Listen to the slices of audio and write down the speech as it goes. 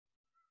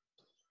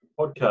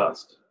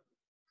Podcast.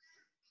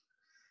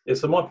 Yeah,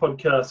 so my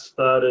podcast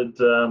started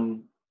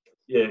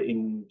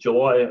in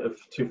July of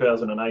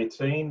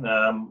 2018.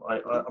 I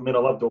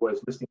loved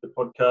always listening to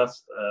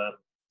podcasts.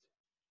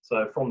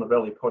 So From the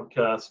Valley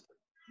podcast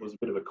was a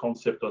bit of a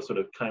concept I sort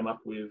of came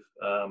up with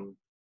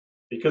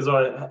because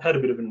I had a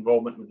bit of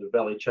involvement with the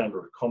Valley Chamber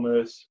of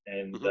Commerce,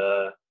 and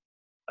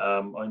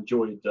I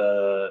enjoyed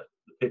the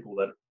people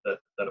that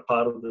are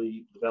part of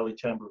the Valley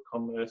Chamber of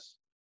Commerce.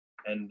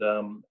 And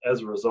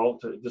as a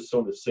result, it just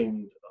sort of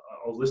seemed,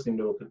 I was listening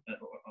to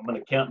I'm an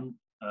accountant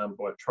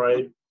by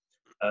trade,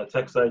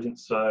 tax agent.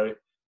 So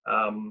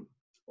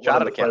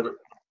chartered accountant.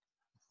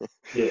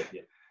 Yeah.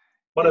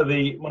 One of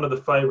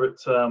the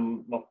favorite,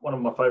 one of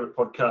my favorite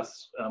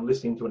podcasts,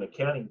 listening to an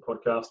accounting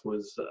podcast,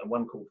 was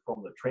one called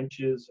From the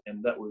Trenches,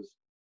 and that was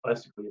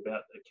basically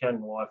about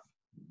accounting life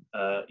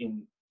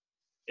in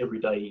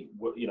everyday,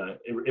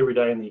 every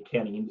day in the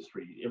accounting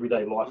industry,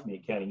 everyday life in the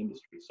accounting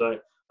industry. So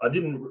I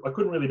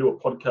couldn't really do a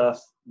podcast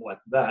like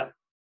that,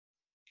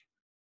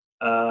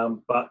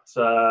 but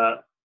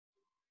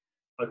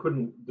I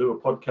couldn't do a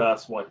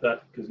podcast like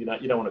that because you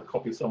don't want to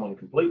copy someone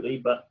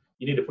completely, but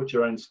you need to put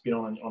your own spin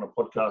on a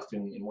podcast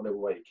in whatever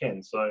way you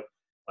can. So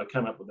I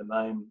came up with the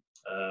name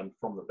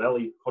From the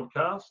Valley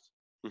podcast,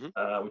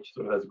 which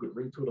sort of has a good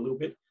ring to it a little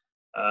bit,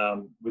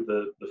 with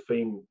the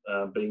theme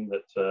being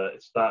that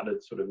it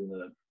started sort of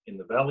in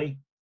the valley,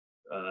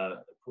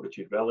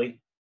 Fortitude Valley,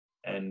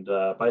 and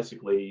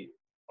basically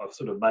I've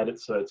sort of made it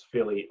so it's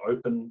fairly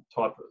open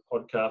type of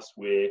podcast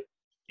where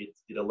it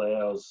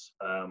allows,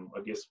 I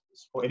guess,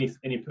 for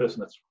any person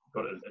that's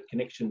got a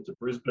connection to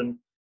Brisbane,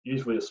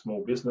 usually a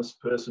small business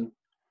person.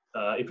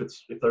 If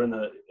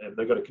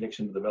they've got a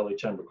connection to the Valley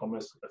Chamber of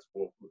Commerce, that's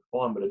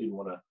fine. But I didn't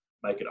want to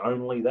make it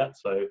only that.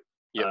 So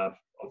I've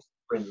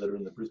friends that are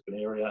in the Brisbane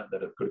area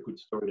that have got a good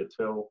story to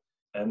tell,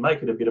 and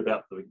make it a bit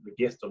about the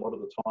guest. A lot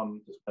of the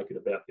time, just make it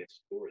about their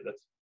story.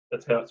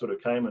 That's how it sort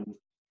of came, and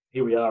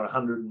here we are,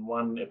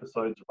 101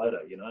 episodes later.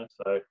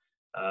 So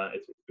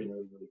it's been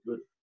really, really good.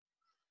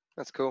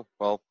 That's cool.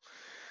 Well,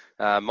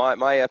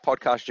 my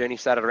podcast journey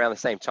started around the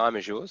same time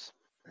as yours,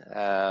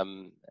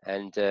 and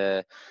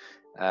mine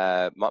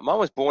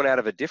was born out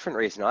of a different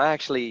reason. I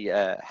actually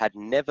had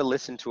never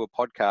listened to a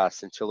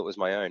podcast until it was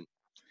my own,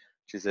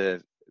 which is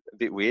a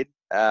bit weird.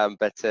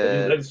 But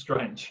that is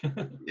strange,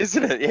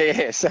 isn't it?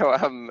 Yeah. So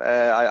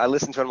I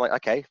listened to it. I'm like,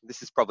 okay,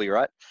 this is probably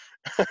right,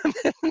 and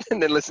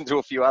then listened to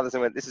a few others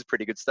and went, this is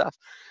pretty good stuff.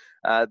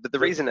 But the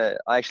reason I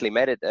actually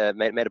made a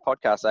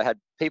podcast, I had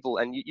people,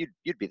 and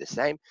you'd be the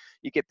same.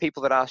 You get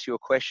people that ask you a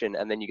question,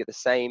 and then you get the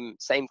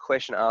same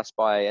question asked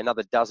by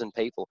another dozen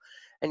people,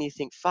 and you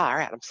think,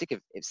 far out. I'm sick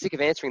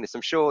of answering this.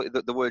 I'm sure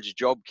the words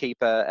job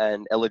keeper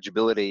and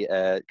eligibility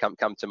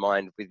come to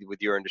mind with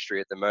your industry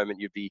at the moment.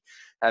 You'd be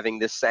having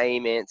the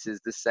same answers,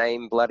 the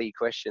same bloody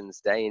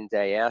questions day in,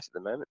 day out at the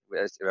moment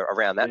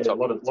around that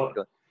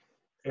topic.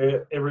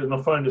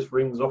 My phone just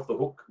rings off the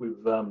hook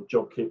with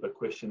JobKeeper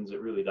questions. It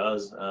really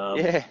does.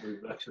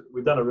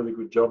 We've done a really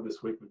good job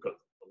this week. We've got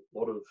a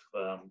lot of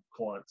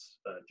clients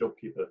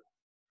JobKeeper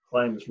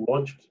claims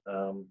lodged.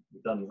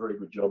 We've done a very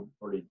good job.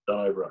 Already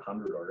done over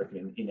 100, I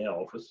reckon, in our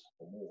office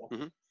or more.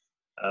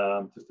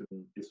 Just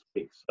in this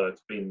week. So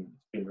it's been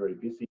very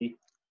busy.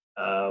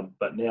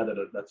 But now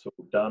that that's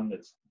all done,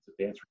 it's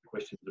answering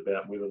questions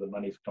about whether the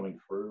money's coming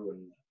through,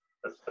 and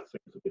that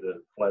seems to be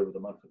the flavour of the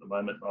month at the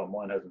moment.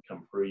 Mine hasn't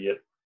come through yet.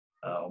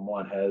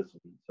 Mine has.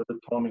 So the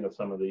timing of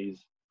some of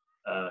these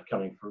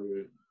coming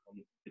through,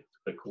 it's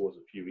going to cause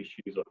a few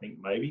issues, I think,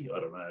 maybe. I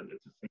don't know. It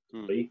just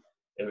seems to be.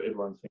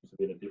 Everyone seems to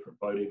be in a different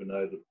boat, even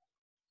though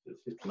the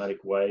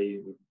systematic way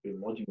we've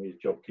been lodging these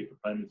JobKeeper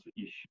payments, that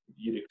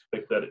you'd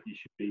expect that you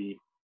should be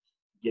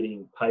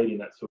getting paid in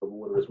that sort of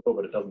order as well,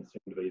 but it doesn't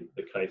seem to be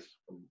the case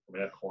from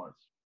our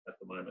clients at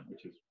the moment,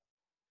 which is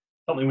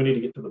something we need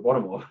to get to the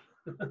bottom of.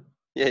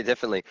 Yeah,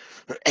 definitely.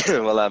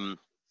 Well,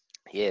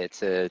 it's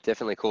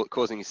definitely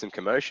causing you some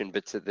commotion,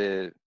 but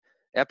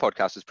our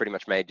podcast was pretty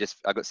much made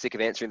I got sick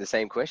of answering the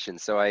same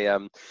questions. So I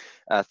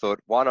thought,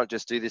 why not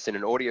just do this in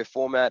an audio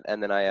format?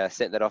 And then I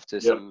sent that off to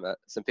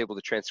some people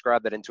to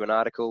transcribe that into an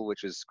article,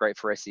 which was great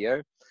for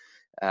SEO.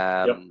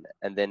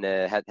 And then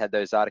had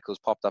those articles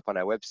popped up on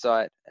our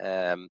website.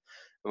 And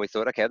we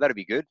thought, okay, that'll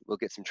be good. We'll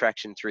get some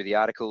traction through the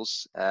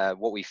articles.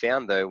 What we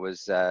found, though,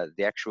 was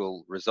the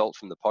actual result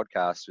from the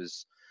podcast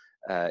was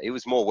it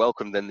was more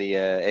welcome than the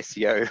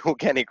SEO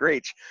organic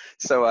reach.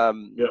 So I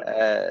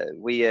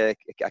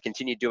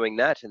continued doing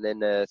that, and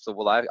then thought,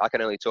 well, I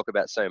can only talk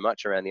about so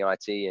much around the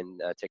IT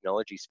and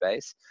technology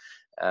space.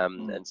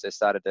 And so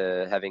started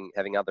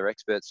having other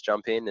experts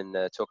jump in and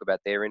talk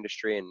about their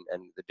industry and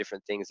the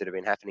different things that have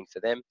been happening for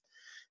them.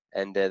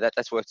 And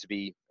that's worked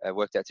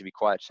out to be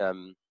quite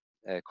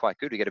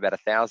good. We get about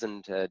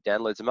 1,000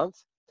 downloads a month.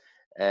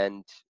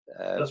 And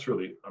that's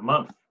really a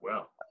month.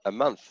 Wow. A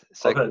month.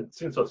 So I've had,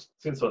 since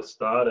I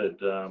started,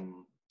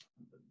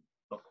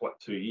 not quite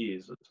 2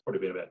 years. It's probably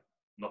been about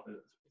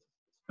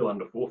still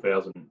under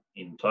 4,000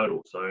 in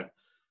total. So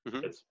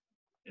it's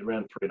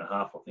around 3.5,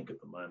 I think, at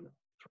the moment.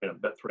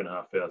 About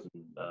 3,500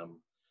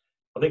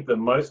 I think the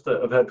most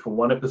that I've had for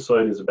one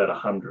episode is about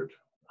 100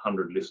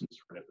 listens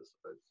for an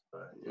episode. So,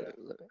 yeah.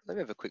 Let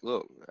me have a quick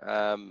look.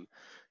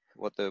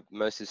 What the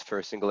most is for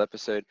a single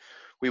episode.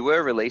 We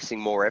were releasing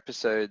more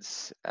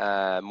episodes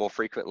more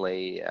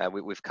frequently.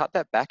 We've cut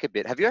that back a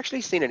bit. Have you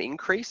actually seen an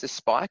increase, a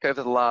spike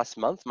over the last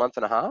month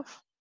and a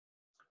half?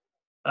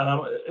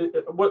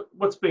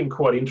 What's been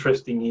quite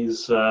interesting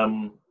is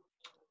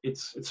it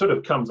sort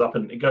of comes up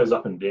and it goes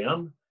up and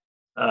down.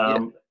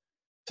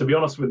 To be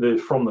honest, with the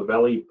From the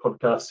Valley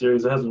podcast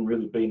series, there hasn't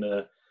really been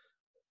a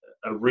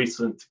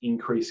recent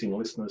increase in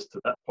listeners to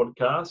that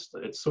podcast.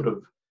 It's sort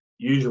of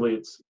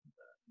usually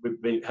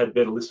we've had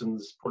better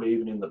listens probably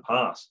even in the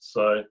past.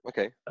 So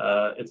okay,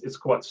 it's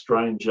quite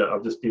strange.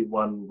 I've just did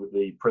one with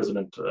the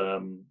president,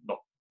 not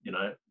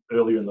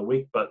earlier in the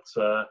week, but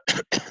I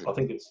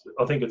think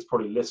it's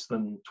probably less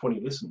than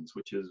 20 listens,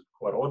 which is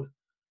quite odd,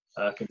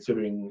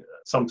 considering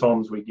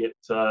sometimes we get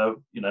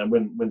sometimes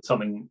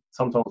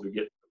we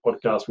get a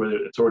podcast where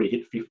it's already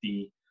hit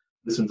 50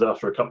 listens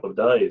after a couple of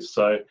days.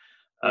 So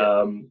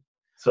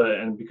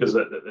and because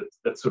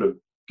that's sort of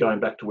going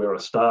back to where I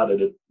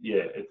started,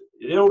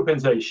 it all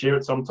depends how you share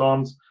it.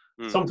 Sometimes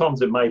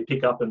it may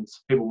pick up and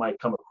people may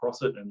come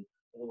across it, and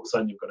all of a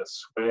sudden you've got a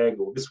swag,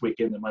 or this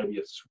weekend there may be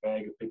a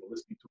swag of people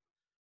listening to it.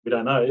 We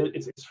don't know.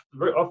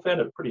 I found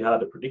it pretty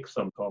hard to predict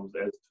sometimes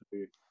as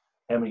to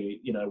how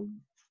many,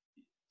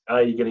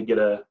 are you going to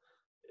get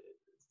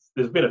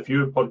there's been a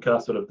few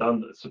podcasts that have done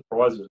that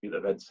surprises me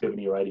that have had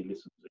 70 or 80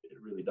 listens. It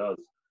really does.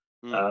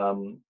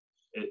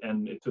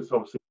 And it's just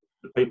obviously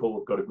the people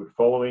have got a good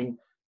following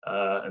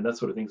and that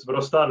sort of things. But I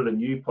started a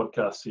new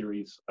podcast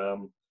series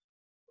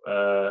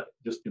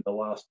just in the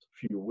last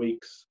few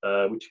weeks,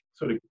 which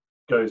sort of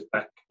goes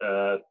back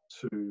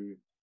to,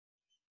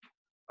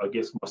 I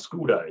guess, my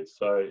school days.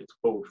 So it's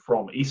called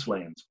From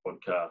Eastlands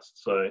Podcast.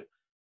 So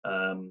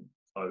I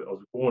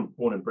was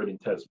born and bred in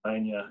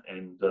Tasmania,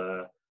 and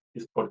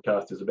this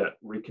podcast is about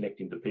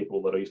reconnecting to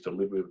people that I used to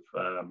live with,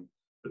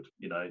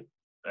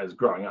 as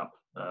growing up.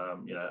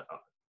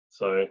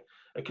 So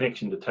a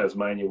connection to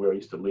Tasmania, where I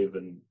used to live,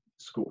 and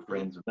school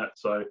friends and that.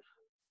 So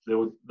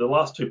the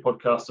last two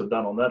podcasts I've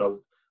done on that,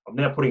 I'm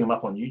now putting them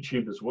up on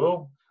YouTube as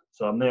well.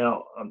 So I'm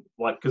now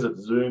because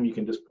it's Zoom, you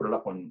can just put it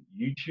up on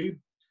YouTube.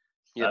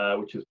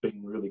 Which has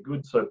been really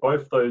good. So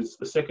both those,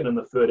 the second and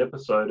the third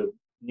episode, have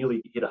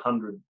nearly hit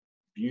 100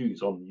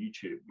 views on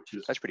YouTube,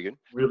 that's pretty good.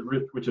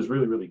 Which is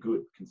really, really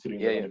good,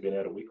 considering they've only been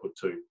out a week or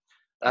two.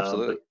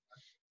 Absolutely.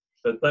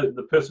 But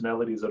the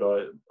personalities that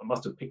I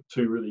must have picked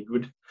two really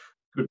good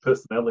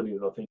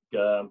personalities. I think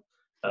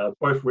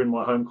both were in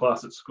my home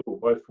class at school.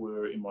 Both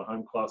were in my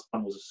home class.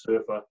 One was a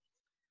surfer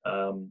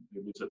who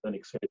lives at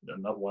Lennox Head, and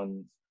another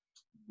one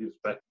lives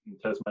back in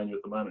Tasmania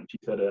at the moment.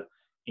 She's had a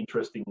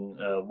interesting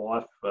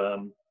life,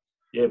 but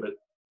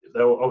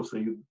they were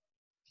obviously,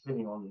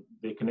 depending on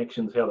their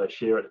connections, how they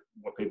share it,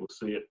 what people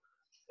see it,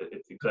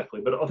 it's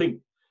exactly. But I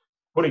think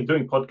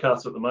doing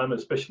podcasts at the moment,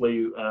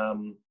 especially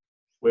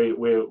where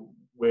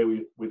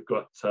we've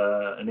got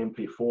an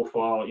MP4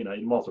 file, you might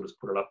as well just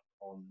put it up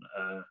on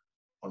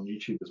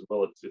YouTube as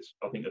well.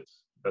 I think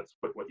that's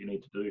what you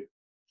need to do.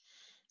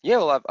 Yeah,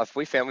 well,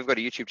 we found we've got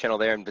a YouTube channel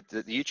there, but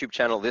the YouTube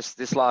channel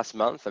this last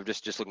month, I'm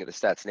just looking at the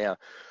stats now,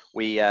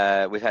 we've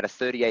had a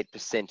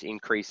 38%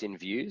 increase in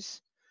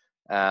views,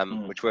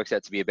 which works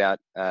out to be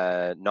about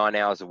 9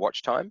 hours of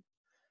watch time.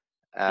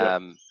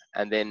 And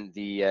then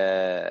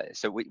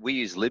so we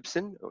use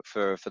Libsyn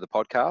for the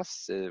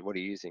podcasts. What are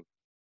you using?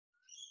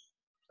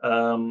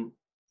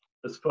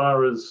 As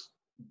far as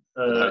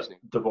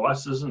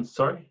devices, and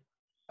sorry,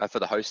 for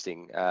the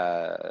hosting.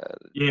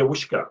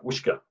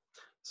 Whooshkaa.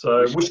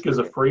 So Whooshkaa's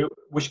a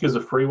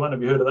free one.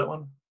 Have you heard of that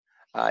one?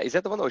 Is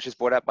that the one that was just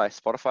bought out by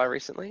Spotify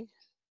recently?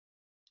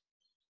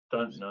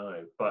 Don't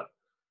know, but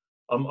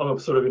I'm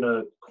sort of in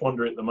a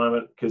quandary at the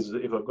moment, because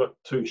if I've got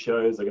two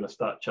shows, they're going to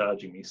start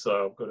charging me.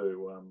 So I've got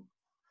to,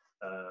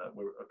 I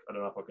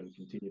don't know if I can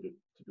continue to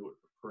do it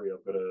for free.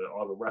 I've got to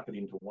either wrap it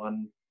into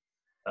one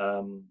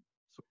sort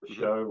of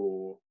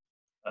show,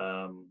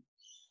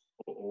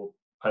 or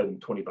pay them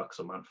 $20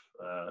 a month.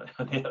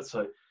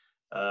 So.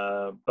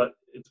 But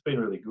it's been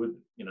really good.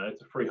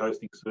 It's a free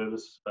hosting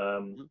service,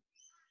 and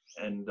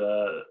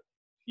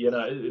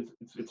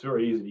it's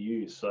very easy to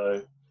use.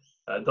 So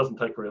it doesn't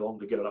take very long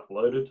to get it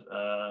uploaded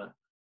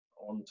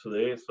onto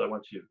there. So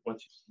once you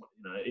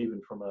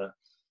even from the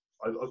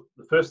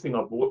first thing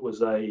I bought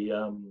was a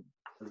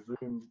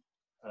Zoom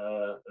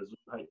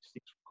H6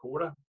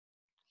 recorder.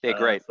 Yeah,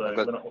 great. So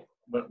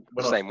when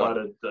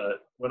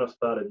I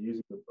started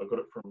using it, I got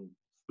it from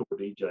Store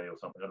DJ or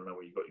something. I don't know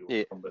where you got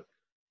yours from, but.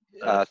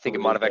 I think it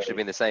might have actually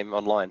been the same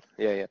online.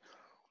 Yeah.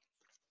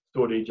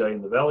 Store DJ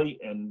in the Valley,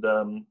 and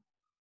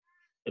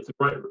it's a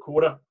great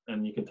recorder,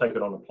 and you can take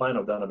it on a plane.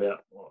 I've done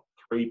about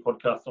 3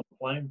 podcasts on the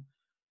plane,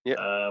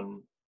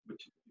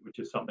 which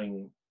is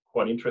something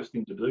quite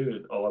interesting to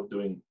do. I love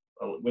doing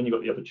when you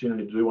got the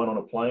opportunity to do one on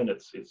a plane.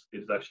 It's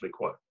actually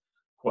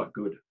quite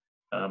good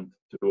to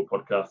do a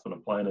podcast on a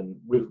plane, and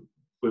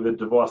with a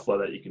device like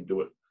that, you can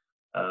do it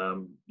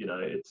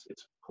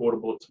It's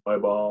portable, it's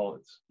mobile,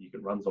 you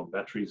can runs on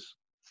batteries,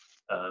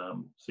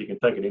 so you can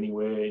take it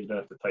anywhere. You don't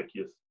have to take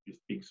your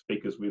big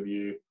speakers with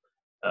you.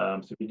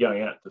 So if you're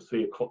going out to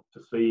see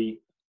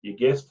your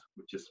guest,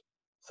 which is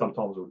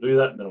sometimes we'll do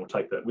that, and then I'll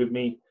take that with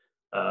me,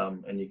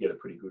 and you get a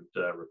pretty good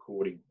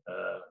recording,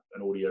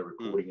 an audio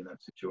recording in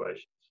that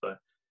situation. So,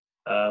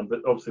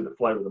 but obviously the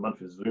flavour of the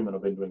month is Zoom, and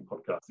I've been doing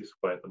podcasts this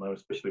way at the moment,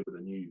 especially with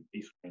the new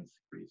Eastman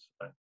series.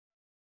 So.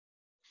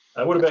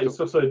 What about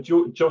yourself? So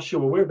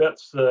Joshua,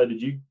 whereabouts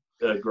did you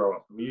grow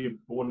up? Were you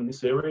born in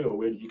this area, or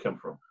where did you come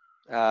from?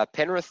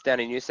 Penrith, down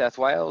in New South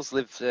Wales.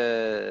 Lived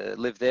there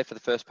for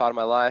the first part of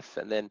my life,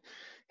 and then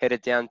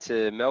headed down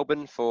to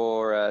Melbourne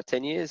for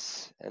 10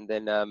 years, and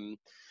then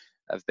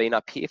I've been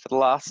up here for the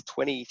last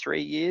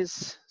 23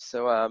 years.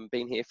 So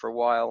been here for a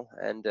while,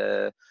 and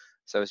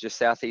so it's just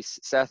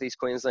southeast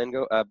Queensland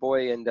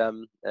boy, and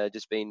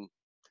just been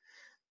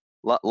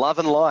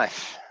loving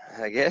life,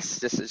 I guess,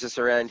 just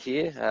around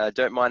here.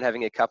 Don't mind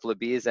having a couple of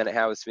beers down at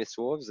Howard Smith's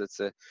Wharves.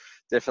 It's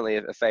definitely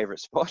a favourite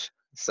spot.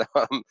 So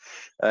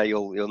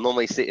you'll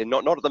normally see,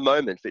 not at the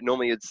moment, but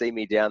normally you'd see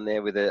me down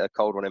there with a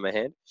cold one in my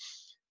hand.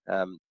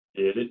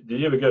 Yeah, did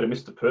you ever go to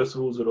Mr.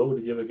 Percival's at all?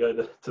 Did you ever go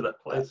to that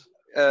place?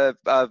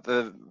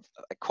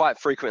 Quite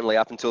frequently,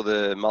 up until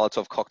the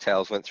Molotov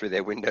cocktails went through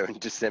their window in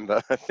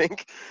December, I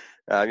think.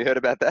 You heard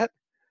about that?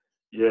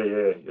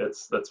 Yeah.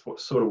 That's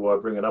sort of why I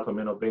bring it up. I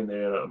mean, I've been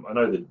there. I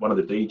know that one of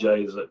the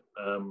DJs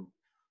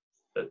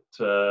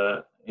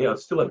I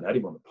still haven't had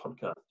him on the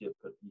podcast yet,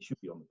 but he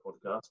should be on the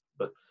podcast.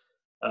 But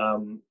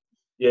I've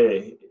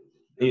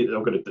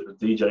got a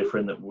DJ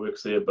friend that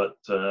works there. But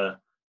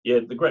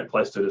the great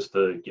place to just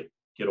to get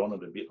on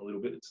it a little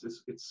bit.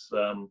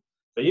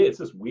 But yeah, it's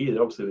just weird.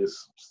 Obviously,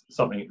 there's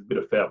a bit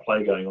of foul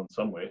play going on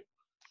somewhere.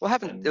 What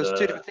happened? There was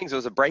two different things. There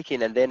was a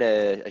break-in and then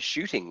a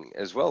shooting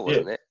as well,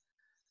 wasn't there?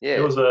 Yeah.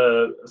 There was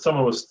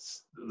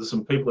there's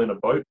some people in a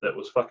boat that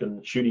was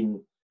fucking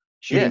shooting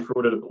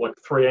for it at like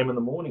 3 a.m. in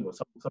the morning or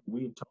some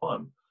weird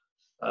time.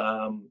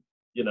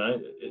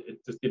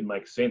 It just didn't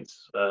make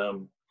sense.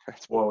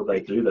 Why would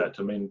they do that?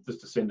 I mean,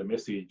 just to send a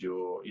message,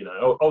 or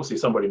obviously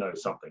somebody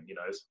knows something.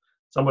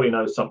 Somebody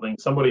knows something.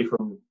 Somebody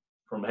from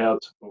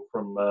Howard or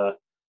from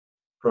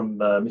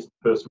Mr.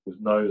 Percival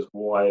knows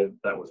why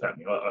that was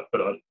happening.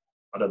 But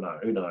I don't know.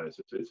 Who knows?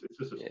 It's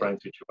just a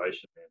strange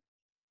situation, man.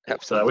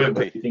 Absolutely. We haven't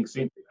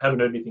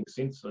heard anything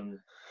since, and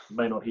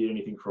may not hear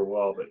anything for a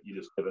while. But you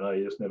just never know.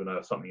 You just never know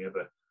if something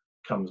ever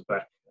comes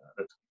back.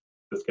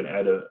 That's going to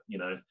add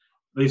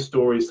these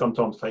stories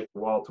sometimes take a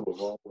while to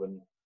evolve, and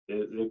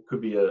there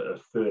could be a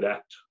third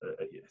act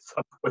at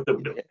some point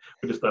that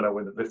we just don't know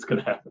when that's going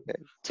to happen.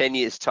 10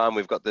 years time,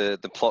 we've got the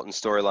plot and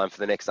storyline for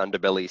the next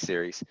Underbelly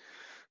series.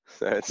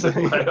 So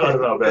Mate, I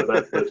don't know about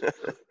that,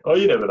 but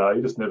you never know.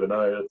 You just never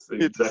know. That's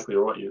exactly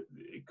right.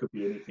 It could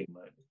be anything,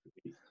 mate.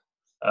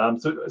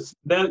 So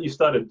now that you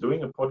started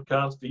doing a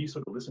podcast, do you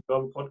sort of listen to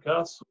other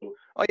podcasts? Or?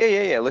 Oh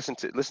yeah. Listen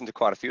to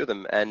quite a few of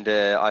them, and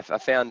I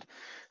found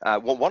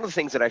one of the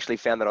things that I actually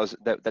found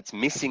that's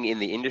missing in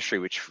the industry,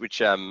 which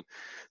so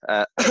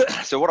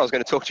what I was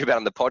going to talk to you about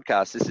on the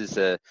podcast. This is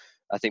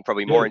I think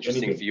probably more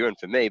interesting for you and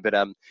for me. But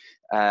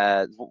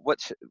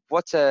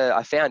what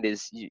I found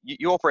is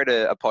you operate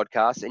a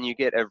podcast and you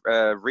get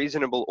a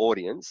reasonable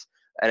audience,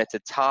 and it's a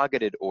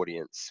targeted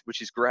audience,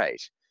 which is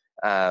great.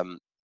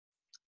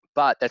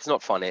 But that's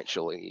not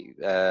financially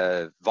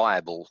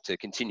viable to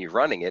continue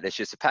running it. It's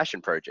just a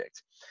passion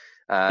project.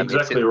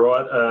 Exactly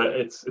right.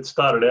 It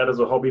started out as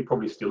a hobby,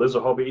 probably still is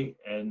a hobby,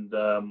 and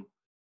I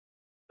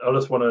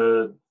just want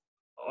to.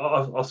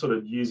 I'm sort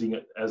of using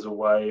it as a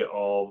way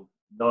of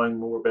knowing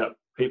more about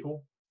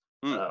people.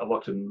 I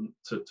like to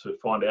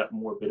find out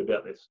more a bit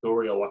about their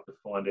story. I like to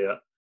find out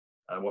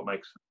what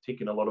makes them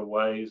tick in a lot of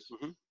ways,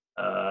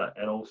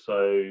 and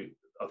also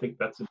I think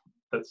that's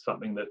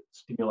something that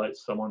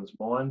stimulates someone's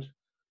mind.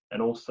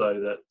 And also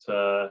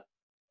that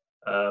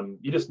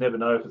you just never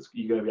know if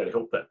you're going to be able to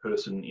help that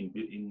person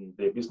in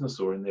their business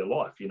or in their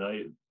life,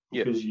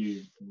 because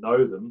you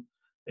know them,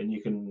 and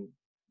you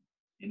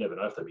never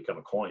know if they become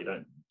a client.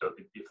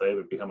 If they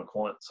ever become a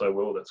client so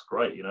well, that's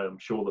great. I'm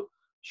sure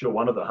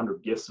one of the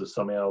 100 guests has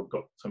somehow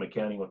got some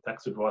accounting or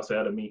tax advice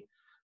out of me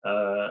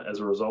as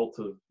a result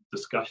of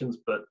discussions.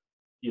 But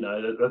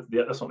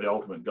that's not the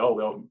ultimate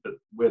goal. But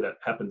where that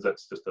happens,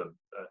 that's just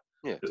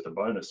a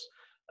bonus.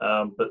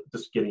 But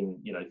just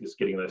getting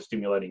those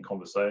stimulating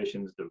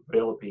conversations,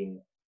 developing.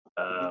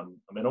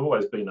 I've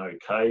always been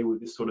okay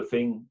with this sort of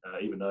thing,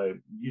 even though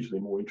I'm usually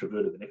more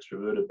introverted than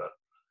extroverted. But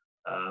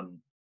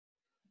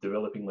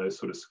developing those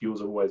sort of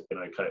skills, I've always been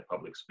okay at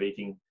public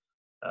speaking,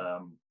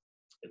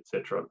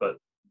 etc. But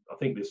I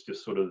think this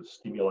just sort of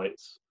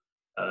stimulates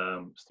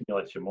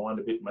your mind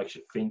a bit, makes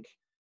you think,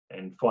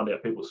 and find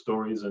out people's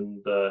stories and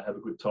have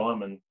a good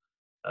time. And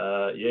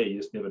you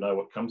just never know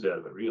what comes out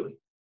of it, really.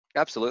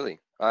 Absolutely.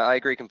 I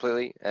agree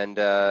completely, and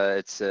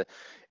it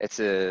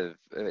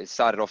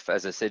started off,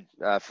 as I said,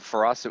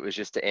 for us it was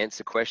just to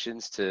answer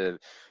questions.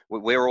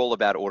 We're all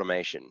about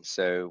automation,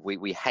 so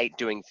we hate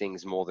doing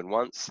things more than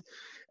once,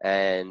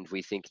 And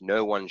we think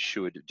no one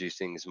should do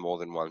things more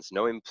than once.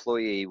 No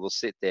employee will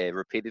sit there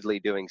repeatedly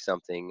doing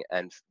something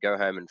and go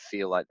home and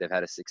feel like they've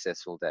had a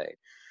successful day.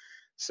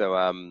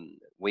 So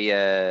we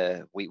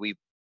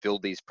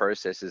build these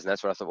processes, and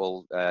that's what I thought.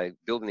 Well,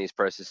 building these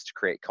processes to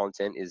create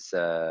content is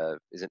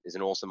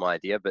an awesome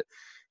idea. But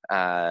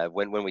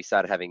when we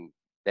started having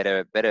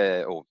better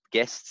or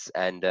guests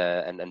and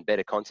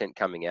better content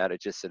coming out, it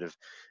just sort of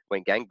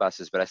went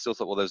gangbusters. But I still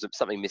thought, well, there was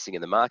something missing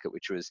in the market,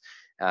 which was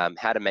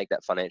how to make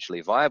that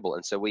financially viable.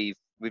 And so we've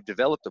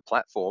developed a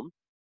platform,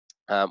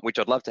 which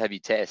I'd love to have you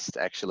test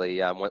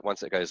actually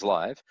once it goes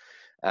live.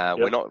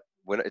 Yep.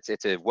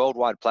 It's a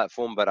worldwide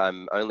platform, but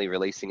I'm only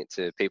releasing it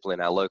to people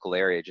in our local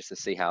area just to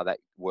see how that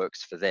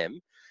works for them.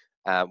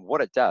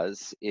 What it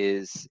does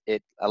is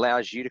it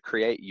allows you to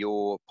create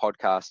your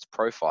podcast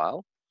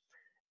profile,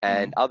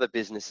 and other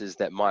businesses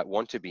that might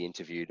want to be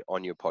interviewed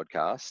on your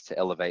podcast to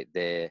elevate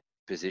their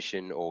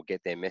position or get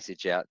their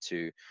message out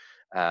to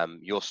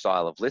your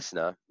style of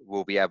listener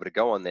will be able to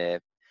go on there,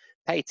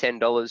 pay $10,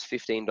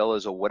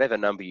 $15, or whatever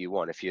number you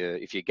want. If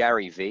you're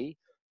Gary V,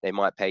 they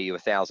might pay you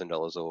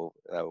 $1,000 or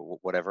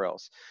whatever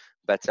else.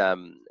 But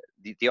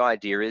the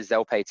idea is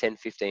they'll pay $10,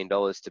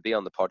 $15 to be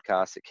on the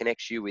podcast. It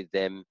connects you with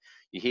them.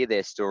 You hear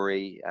their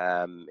story.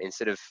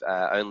 Instead of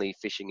only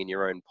fishing in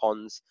your own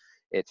ponds,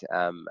 it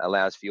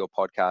allows for your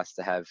podcast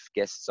to have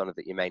guests on it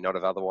that you may not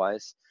have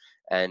otherwise.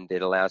 And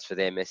it allows for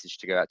their message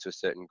to go out to a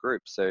certain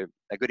group. So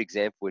a good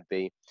example would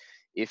be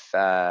if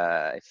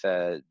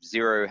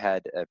Xero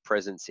had a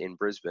presence in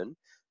Brisbane,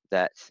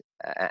 that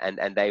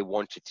and they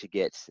wanted to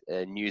get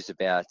news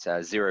about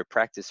Xero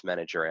Practice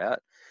Manager out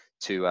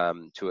to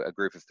a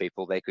group of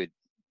people, they could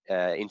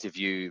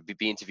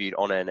be interviewed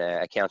on an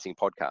accounting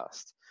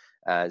podcast.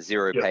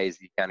 Xero pays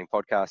the accounting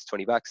podcast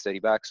 $20,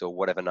 $30, or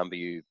whatever number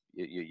you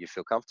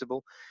feel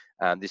comfortable.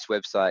 This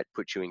website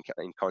puts you in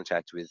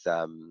contact with.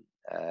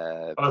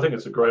 I think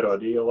it's a great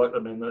idea.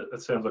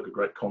 It sounds like a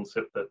great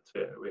concept that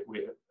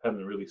we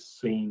haven't really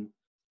seen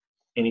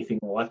anything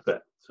like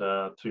that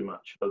too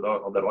much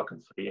that I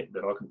can see,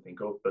 that I can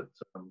think of. But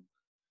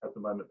at the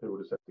moment, people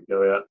just have to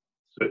go out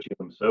searching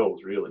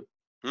themselves, really.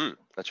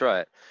 That's right.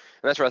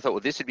 And that's where I thought, well,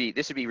 this would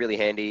be really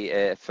handy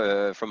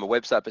from a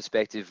website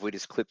perspective. We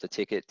just clip the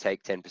ticket,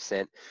 take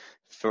 10%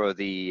 for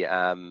the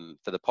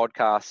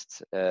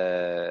podcast.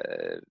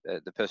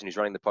 The person who's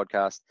running the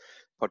podcast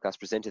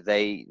presenter,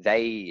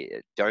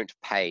 they don't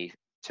pay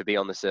to be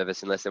on the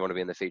service unless they want to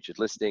be in the featured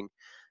listing.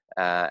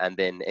 And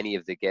then any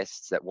of the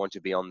guests that want to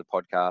be on the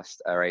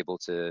podcast are able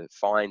to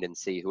find and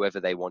see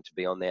whoever they want to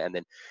be on there, and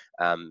then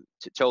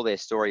to tell their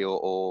story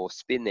or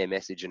spin their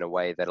message in a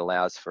way that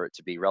allows for it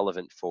to be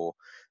relevant for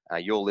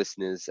your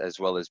listeners,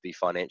 as well as be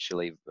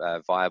financially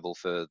viable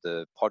for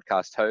the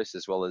podcast host,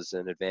 as well as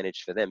an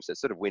advantage for them. So it's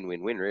sort of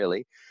win-win-win,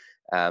 really.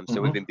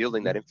 So we've been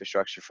building that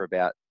infrastructure for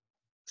about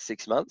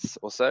 6 months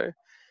or so.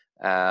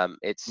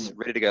 It's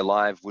ready to go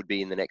live, would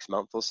be in the next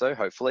month or so,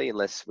 hopefully,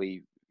 unless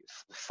we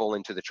fall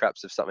into the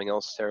traps of something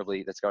else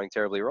that's going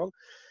terribly wrong.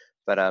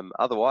 But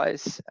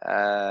otherwise,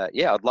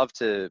 I'd love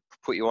to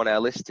put you on our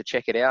list to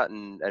check it out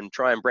and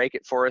try and break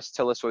it for us.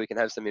 Tell us where we can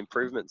have some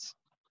improvements.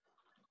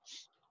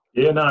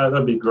 Yeah, no,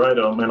 that'd be great.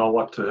 I mean, I'd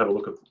like to have a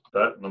look at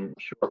that, and I'm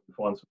sure I can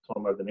find some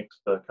time over the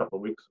next couple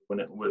of weeks when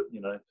to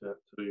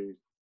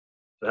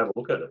have a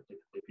look at it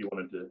if you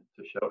wanted to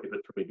show it, if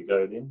it's ready to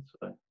go then.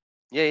 So.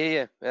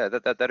 Yeah.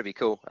 That'd be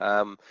cool.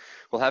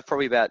 We'll have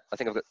probably about, I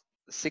think I've got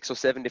 6 or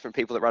 7 different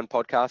people that run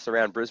podcasts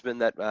around Brisbane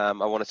that I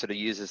want to sort of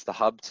use as the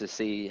hub to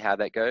see how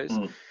that goes.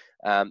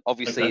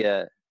 Obviously,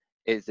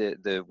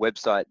 the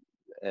website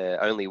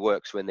only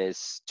works when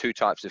there's 2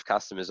 types of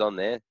customers on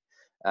there.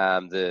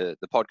 The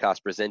podcast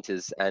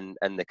presenters and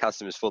the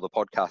customers for the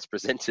podcast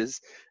presenters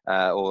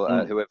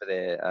or whoever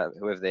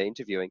they're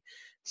interviewing.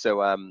 So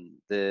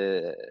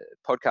the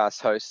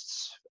podcast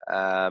hosts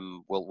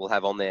will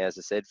have on there, as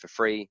I said, for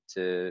free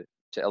to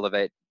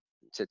elevate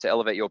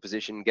your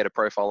position, get a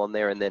profile on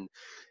there, and then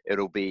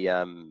it'll be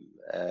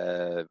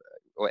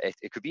or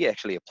it could be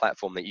actually a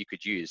platform that you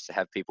could use to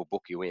have people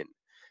book you in,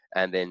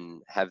 and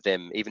then have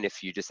them, even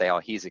if you just say,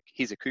 oh, here's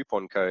a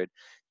coupon code,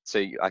 so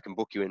I can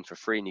book you in for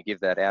free, and you give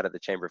that out at the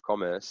Chamber of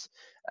Commerce,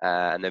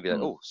 and they'll be like,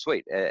 oh,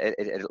 sweet.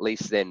 It at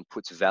least then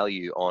puts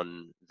value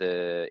on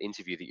the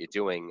interview that you're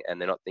doing,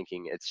 and they're not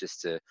thinking it's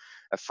just a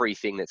free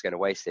thing that's going to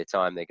waste their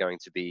time. They're going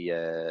to be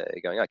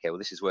going, okay, well,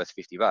 this is worth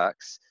 $50.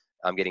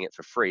 I'm getting it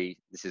for free.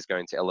 This is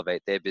going to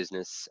elevate their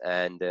business,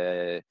 and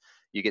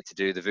you get to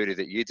do the voodoo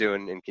that you do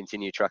and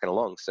continue trucking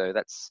along. So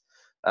that's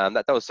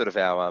that was sort of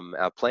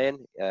our plan.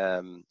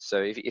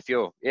 So if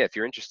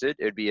you're interested,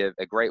 it would be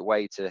a great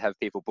way to have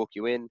people book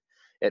you in.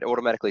 It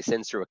automatically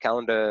sends through a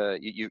calendar.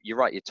 You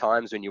write your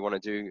times when you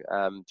want to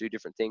do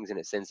different things, and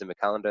it sends them a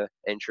calendar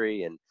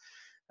entry. And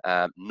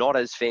not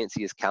as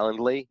fancy as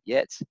Calendly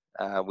yet.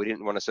 We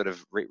didn't want to sort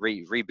of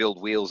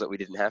rebuild wheels that we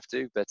didn't have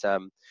to, but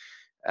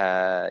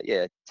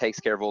it takes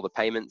care of all the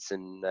payments,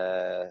 and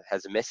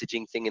has a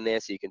messaging thing in there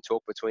so you can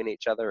talk between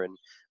each other, and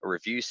a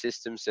review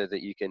system so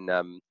that you can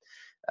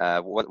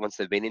once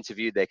they've been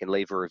interviewed, they can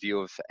leave a review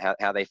of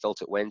how they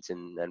felt it went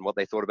and what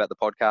they thought about the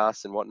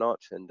podcast and whatnot.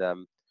 And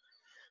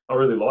I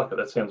really like it.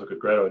 That sounds like a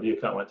great idea.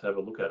 Can't wait to have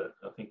a look at it.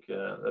 I think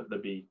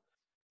that'd be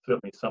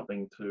certainly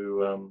something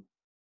to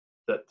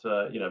that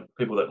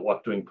people that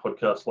like doing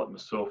podcasts like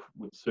myself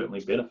would certainly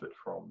benefit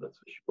from. That's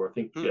for sure. I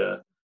think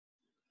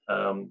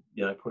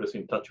put us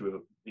in touch with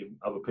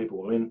other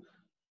people. I mean,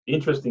 the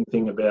interesting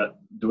thing about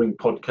doing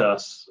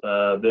podcasts,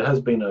 there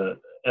has been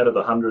out of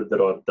the 100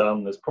 that I've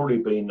done, there's probably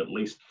been at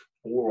least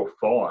 4 or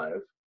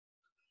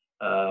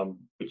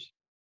 5, which,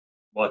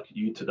 like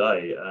you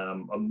today,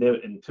 I've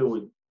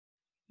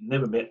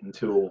never met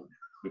until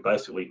we're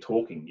basically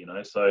talking,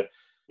 So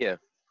yeah,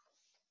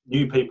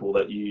 new people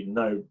that you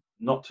know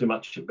not too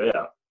much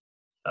about,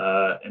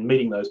 and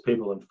meeting those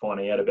people and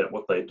finding out about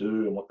what they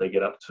do and what they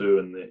get up to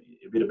and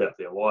a bit about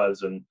their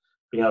lives and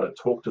being able to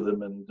talk to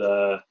them and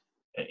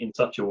in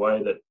such a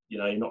way that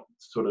you're not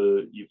sort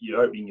of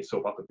you're opening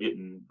yourself up a bit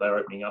and they're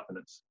opening up and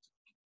it's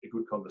a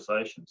good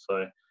conversation.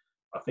 So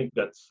I think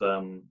that's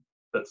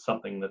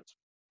something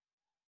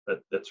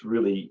that's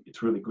really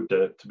good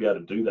to be able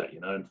to do that,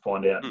 and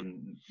find out.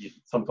 And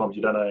sometimes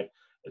you don't know.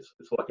 It's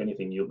like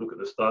anything. You look at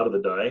the start of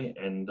the day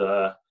and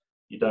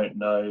you don't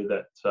know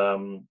that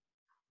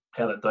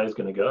how that day's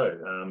going to go.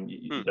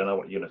 You don't know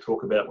what you're going to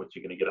talk about, what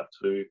you're going to get up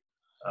to,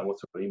 what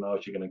sort of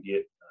emails you're going to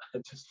get.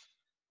 It just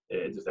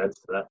adds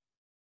to that.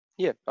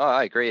 Yeah,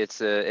 I agree.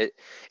 It's a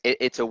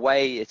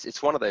way.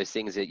 It's one of those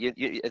things that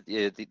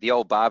the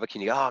old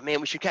barbecue. You go, oh man,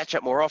 we should catch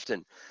up more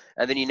often,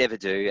 and then you never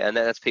do. And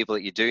that's people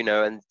that you do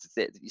know, and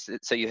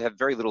so you have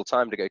very little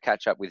time to go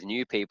catch up with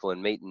new people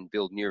and meet and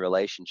build new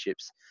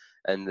relationships.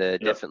 And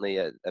definitely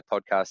a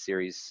podcast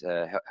series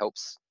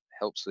helps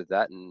with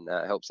that and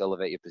helps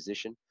elevate your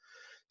position.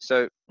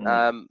 So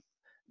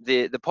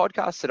the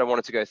podcasts that I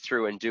wanted to go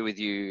through and do with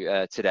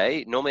you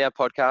today, normally our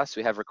podcasts,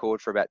 we have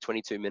record for about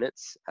 22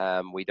 minutes.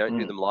 We don't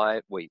do them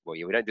live. We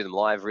don't do them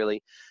live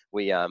really.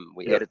 We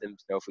edit them.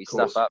 So if we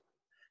stuff up,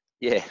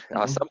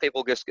 some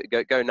people just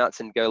go nuts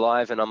and go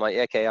live, and I'm like,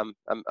 okay, I'm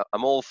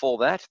all for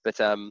that. But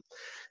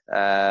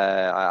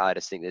I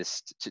just think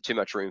there's too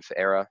much room for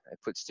error. It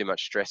puts too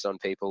much stress on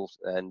people,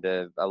 and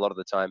a lot of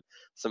the time,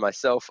 so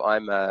myself,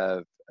 I'm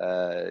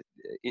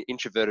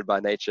introverted by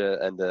nature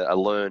and a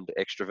learned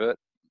extrovert.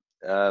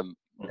 And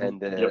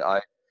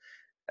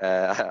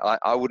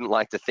I wouldn't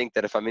like to think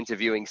that if I'm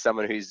interviewing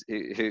someone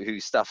who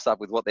stuffs up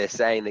with what they're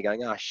saying, they're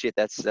going, oh shit,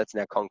 that's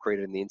now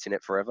concreted in the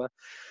internet forever.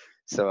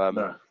 So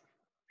no.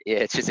 Yeah,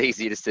 it's just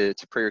easier just to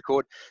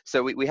pre-record.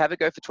 So we have it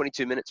go for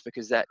 22 minutes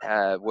because that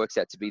works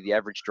out to be the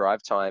average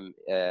drive time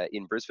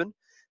in Brisbane.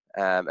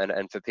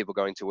 And for people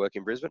going to work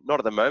in Brisbane, not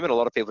at the moment. A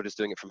lot of people are just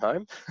doing it from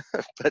home.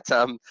 But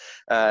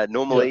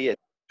normally at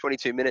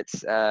 22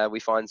 minutes we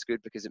find is good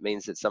because it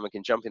means that someone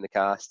can jump in the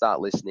car, start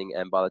listening,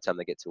 and by the time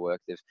they get to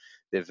work,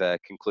 they've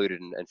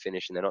concluded and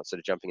finished, and they're not sort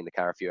of jumping in the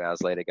car a few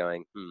hours later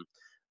going,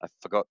 I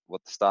forgot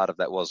what the start of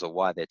that was or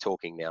why they're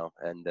talking now.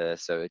 And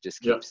so it just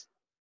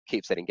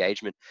keeps that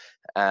engagement.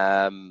 So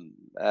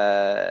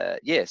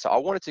I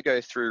wanted to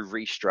go through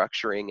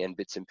restructuring and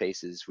bits and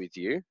pieces with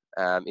you.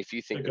 If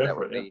you think that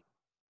would be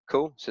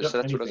cool. So that's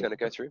what I was going to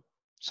go through.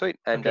 Sweet.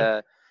 And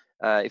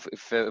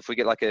if we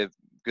get like a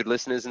good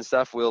listeners and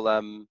stuff, we'll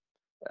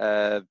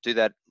do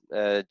that.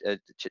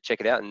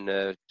 Check it out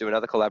and do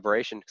another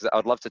collaboration, because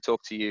I'd love to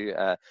talk to you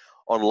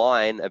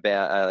online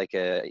about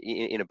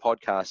in a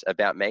podcast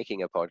about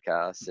making a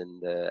podcast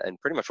and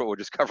pretty much what we're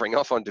just covering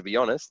off on, to be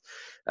honest.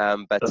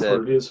 But that's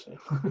what it is.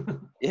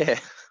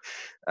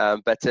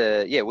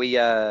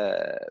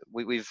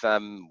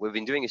 We've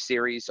been doing a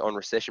series on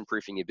recession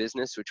proofing your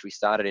business, which we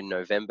started in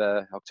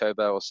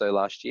October or so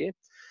last year,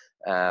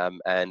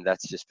 and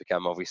that's just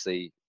become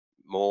obviously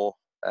more.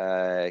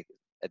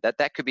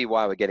 That could be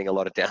why we're getting a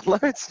lot of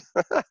downloads,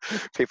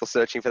 people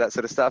searching for that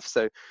sort of stuff.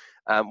 So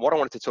what I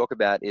wanted to talk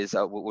about is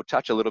we'll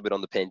touch a little bit on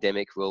the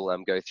pandemic. We'll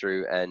go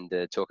through and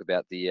talk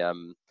about the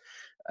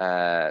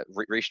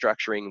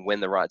restructuring, when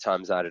the right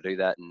times are to do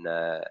that,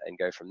 and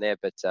go from there.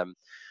 But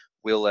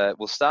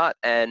we'll start,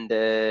 and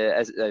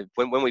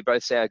when we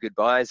both say our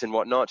goodbyes and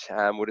whatnot,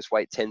 we'll just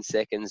wait 10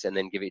 seconds and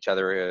then give each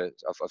other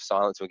of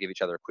silence. We'll give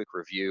each other a quick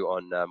review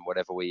on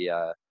whatever we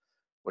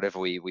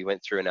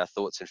went through and our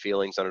thoughts and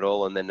feelings on it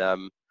all. And then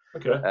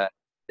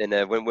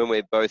when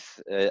we're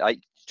both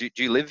do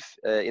you live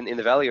in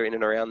the valley or in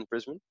and around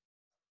Brisbane?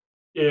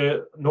 Yeah,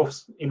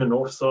 in the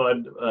north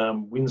side,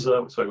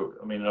 Windsor. So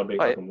I mean,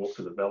 I can walk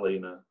to the valley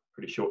in a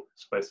pretty short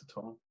space of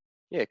time.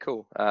 Yeah,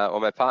 cool. Well,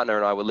 my partner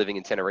and I were living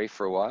in Tenerife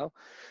for a while,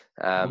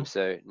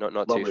 so not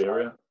lovely too far.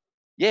 Area.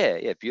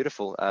 Yeah,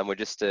 beautiful. We're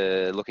just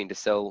looking to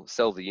sell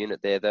the unit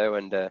there though,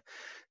 and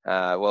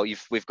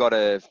we've got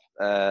a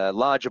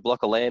larger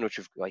block of land which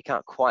you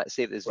can't quite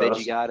see. There's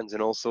veggie gardens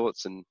and all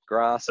sorts and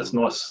grass. That's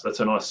nice. That's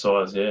a nice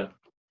size, yeah.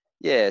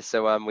 Yeah,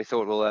 so we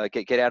thought we'll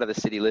get out of the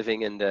city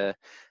living and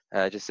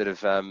just sort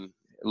of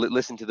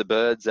listen to the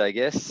birds, I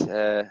guess,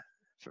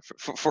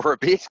 for a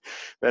bit.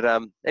 But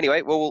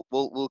anyway,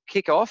 we'll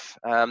kick off.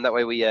 That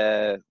way we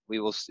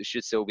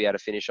should still be able to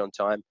finish on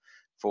time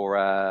for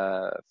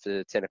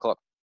 10 o'clock.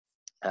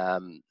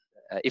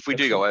 If we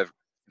do go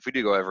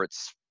over,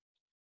 it's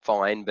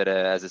fine. But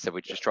as I said,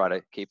 we just try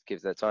to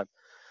give that time.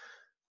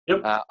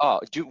 Yep.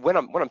 When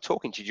I'm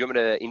talking to you, do you want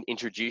me to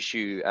introduce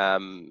you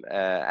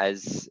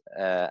as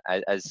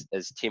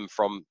Tim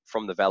from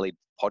the Valley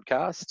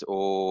podcast,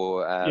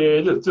 or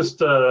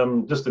just a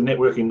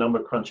networking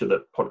number cruncher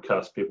that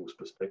podcasts people's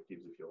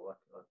perspectives, if you like,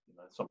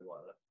 something like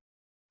that.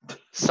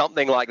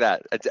 Something like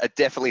that. It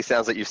definitely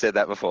sounds like you've said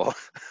that before.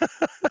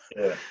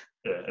 yeah,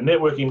 a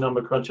networking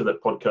number cruncher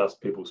that podcasts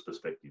people's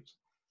perspectives.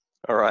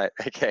 All right.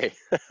 Okay.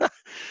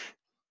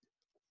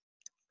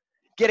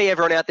 G'day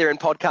everyone out there in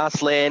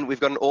podcast land. We've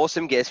got an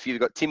awesome guest for you.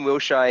 We've got Tim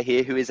Wilshire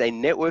here, who is a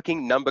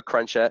networking number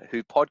cruncher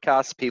who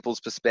podcasts people's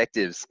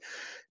perspectives.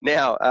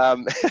 Now,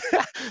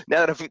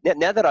 now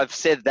that I've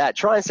said that,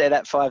 try and say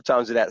that 5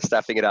 times without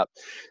stuffing it up.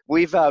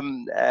 We've got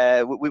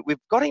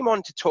him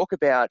on to talk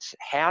about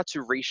how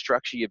to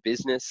restructure your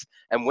business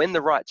and when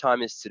the right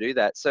time is to do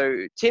that.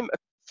 So, Tim,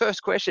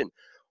 first question.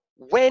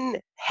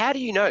 How do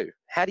you know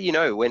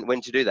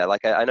when to do that?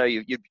 Like, I know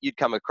you'd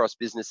come across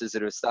businesses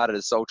that have started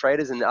as sole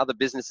traders and other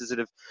businesses that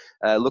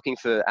have looking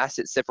for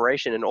asset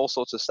separation and all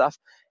sorts of stuff.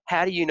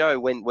 How do you know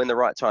when the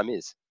right time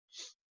is?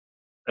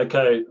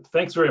 Okay,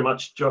 thanks very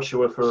much,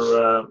 Joshua,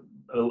 for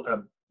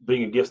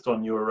being a guest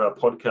on your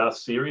podcast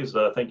series.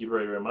 Thank you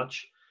very, very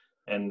much,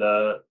 and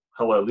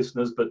hello,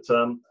 listeners. But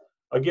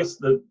I guess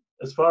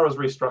as far as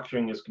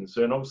restructuring is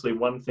concerned, obviously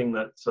one thing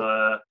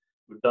that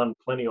we've done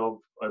plenty of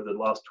over the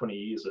last 20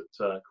 years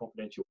at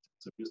Confidential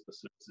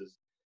Business Services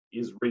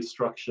is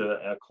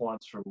restructure our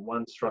clients from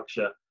one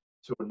structure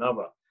to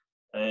another.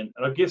 And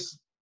I guess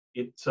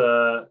it's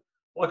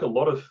like a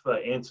lot of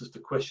answers to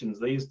questions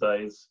these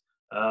days,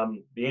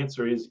 the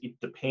answer is it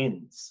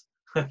depends.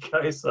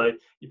 Okay, so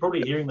you're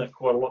probably hearing that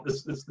quite a lot.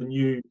 This is the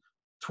new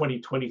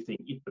 2020 thing,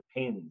 it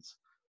depends.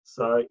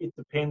 So it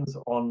depends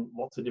on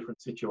lots of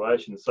different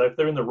situations. So if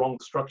they're in the wrong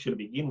structure to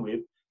begin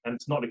with, and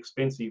it's not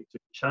expensive to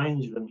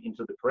change them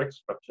into the correct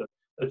structure,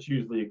 that's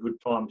usually a good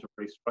time to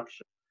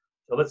restructure.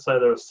 So let's say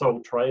they're a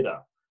sole trader.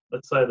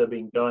 Let's say they've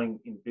been going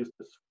in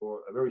business for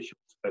a very short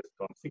space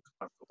of time, 6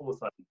 months. All of a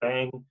sudden,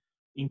 bang,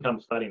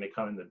 income starting to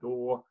come in the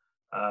door.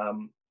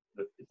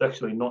 It's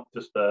actually not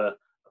just a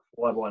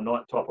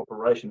fly-by-night type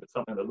operation. It's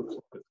something that looks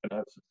like it's going to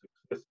have some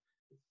success.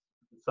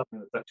 It's something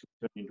that's actually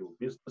turned into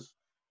a business,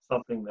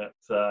 something that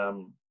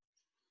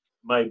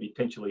may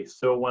potentially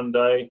sell one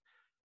day.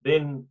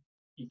 Then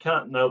you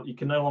can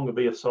no longer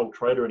be a sole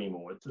trader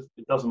anymore.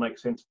 It doesn't make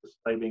sense to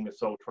stay being a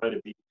sole trader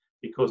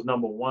because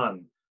number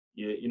one,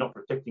 you're not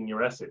protecting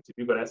your assets. If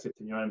you've got assets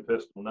in your own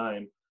personal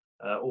name,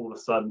 all of a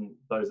sudden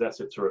those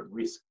assets are at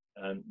risk.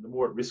 And the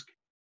more at risk,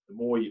 the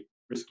more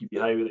risky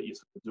behaviour that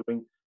you're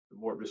doing, the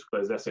more at risk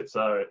those assets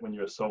are when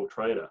you're a sole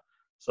trader.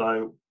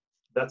 So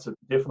that's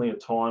definitely a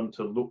time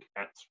to look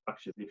at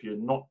structures. If you're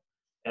not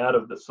out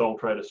of the sole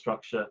trader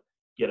structure,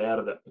 get out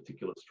of that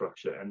particular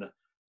structure. And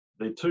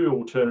the two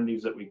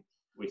alternatives that we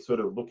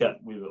sort of look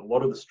at with a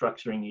lot of the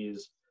structuring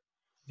is,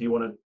 do you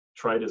want to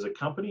trade as a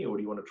company or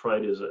do you want to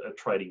trade as a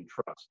trading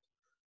trust,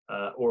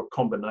 or a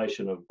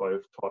combination of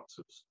both types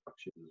of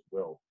structures as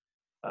well.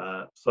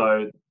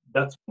 So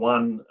that's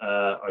one,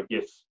 I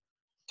guess,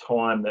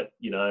 time that,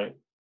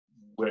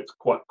 where it's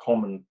quite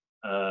common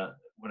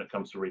when it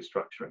comes to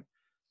restructuring.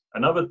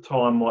 Another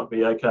time might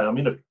be, okay, I'm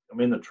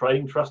in the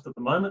trading trust at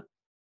the moment,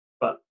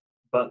 but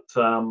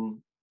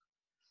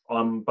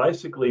I'm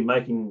basically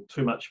making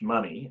too much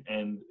money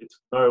and it's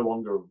no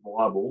longer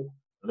viable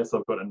unless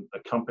I've got a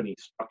company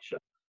structure.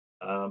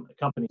 A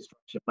company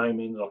structure may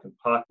mean that I can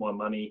park my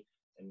money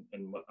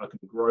and I can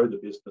grow the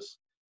business.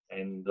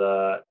 And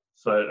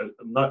so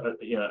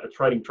a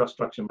trading trust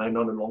structure may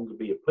no longer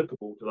be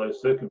applicable to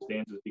those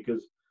circumstances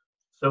because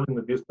selling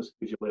the business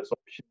gives you less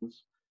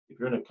options. If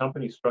you're in a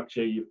company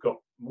structure, you've got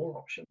more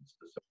options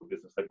to sell the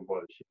business. They can buy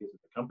the shares of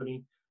the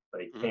company.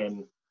 They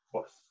can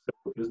sell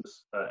the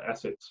business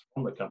assets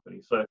from the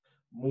company. So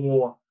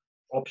more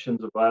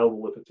options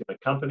available if it's in a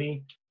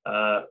company,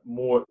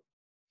 more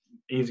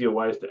easier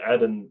ways to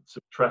add and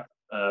subtract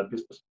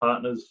business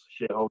partners,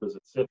 shareholders,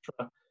 etc.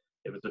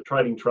 If it's a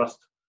trading trust,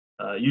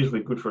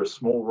 usually good for a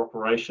smaller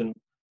operation,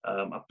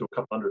 up to a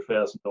couple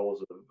 $100,000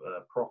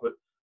 of profit.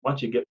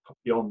 Once you get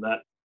beyond that,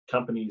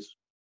 companies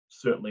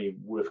certainly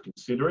worth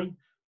considering.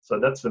 So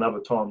that's another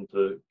time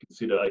to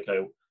consider,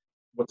 okay,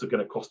 what's it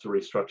going to cost to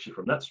restructure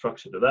from that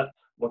structure to that?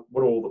 What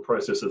are all the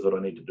processes that I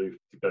need to do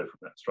to go from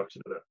that structure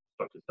to that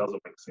structure? Does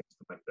it make sense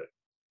to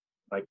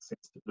make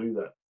sense to do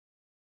that?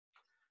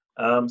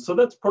 So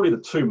that's probably the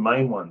two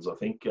main ones, I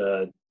think,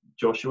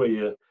 Joshua.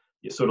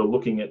 You're sort of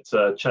looking at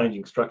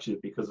changing structures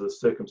because the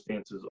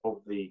circumstances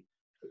of the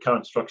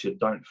current structure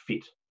don't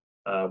fit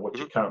what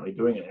you're currently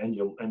doing and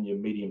your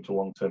medium to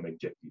long term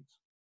objectives.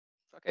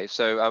 Okay,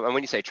 so and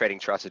when you say trading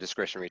trust, a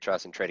discretionary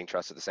trust and trading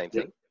trust are the same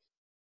thing?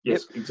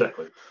 Yes,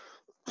 exactly.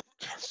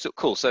 So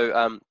cool.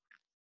 So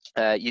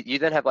You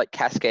then have like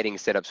cascading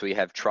setups where you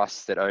have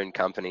trusts that own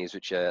companies,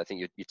 which I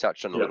think you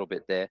touched on a Yeah. little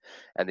bit there.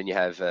 And then you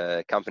have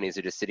companies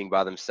that are just sitting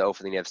by themselves.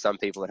 And then you have some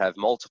people that have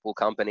multiple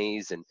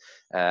companies and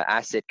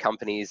asset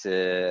companies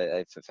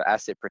for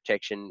asset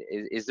protection.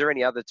 Is there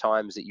any other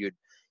times that you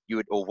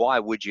would, or why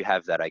would you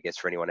have that, I guess,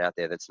 for anyone out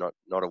there that's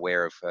not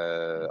aware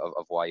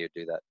of why you'd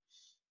do that?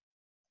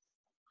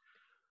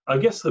 I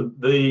guess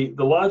the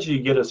larger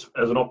you get as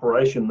an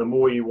operation, the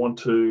more you want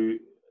to,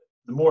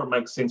 the more it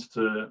makes sense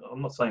to,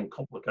 I'm not saying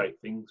complicate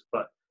things,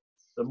 but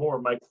the more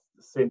it makes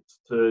sense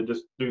to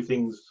just do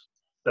things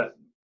that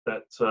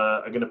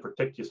are going to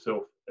protect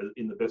yourself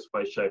in the best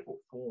way, shape, or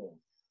form.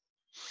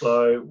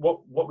 So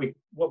what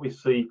we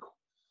see,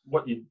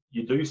 what you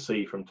do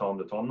see from time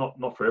to time,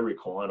 not for every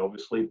client,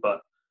 obviously,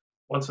 but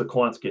once the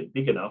clients get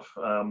big enough,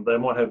 they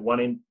might have one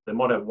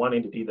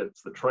entity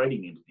that's the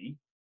trading entity,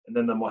 and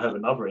then they might have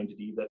another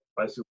entity that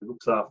basically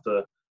looks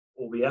after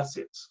all the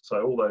assets.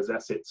 So all those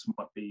assets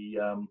might be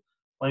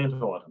plant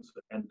items,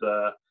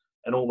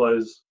 and all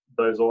those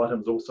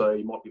items also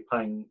you might be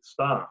paying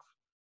staff.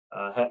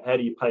 How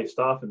do you pay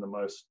staff in the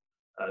most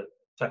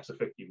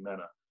tax-effective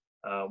manner?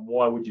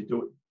 Why would you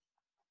do it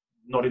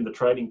not in the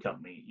trading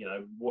company?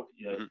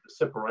 The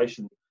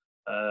separation.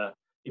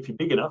 If you're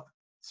big enough,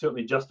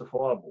 certainly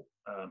justifiable,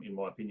 in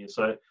my opinion.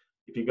 So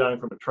if you're going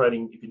from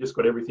if you just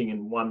got everything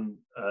in one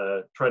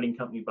trading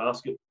company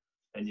basket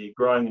and you're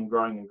growing and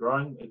growing and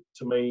growing,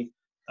 to me,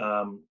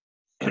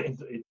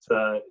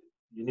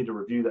 you need to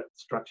review that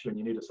structure, and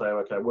you need to say,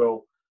 okay,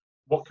 well,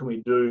 what can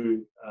we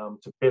do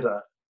to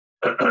better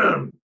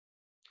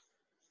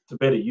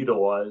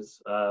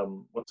utilize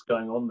what's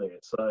going on there?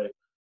 So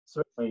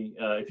certainly,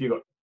 if you've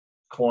got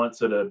clients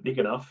that are big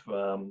enough,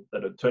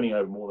 that are turning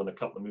over more than a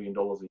couple of $1 million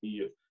a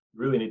year, you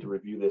really need to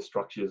review their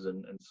structures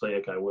and say,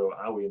 okay, well,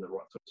 are we in the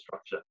right sort of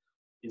structure?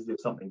 Is there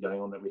something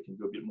going on that we can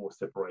do a bit more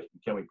separation?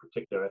 Can we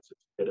protect our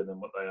assets better than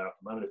what they are at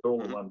the moment? If they're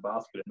all in one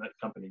basket and that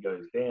company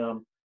goes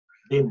down,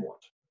 then what?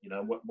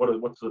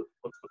 What's the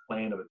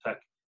plan of attack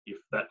if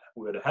that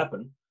were to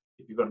happen?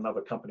 If you've got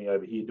another company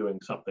over here doing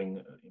something,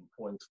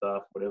 employing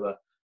staff, whatever,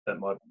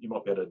 you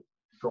might be able to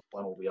drop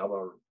one or the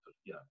other.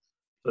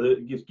 So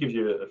it gives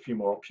you a few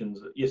more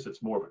options. Yes,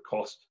 it's more of a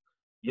cost.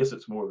 Yes,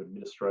 it's more of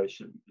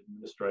administrative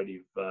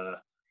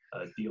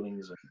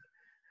dealings, and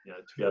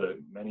to be able to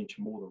manage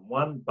more than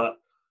one. But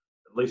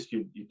at least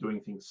you're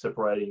doing things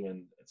separating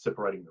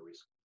the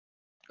risk.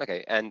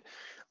 Okay, and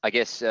I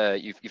guess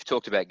you've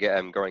talked about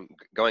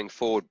going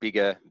forward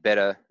bigger,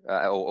 better,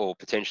 or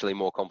potentially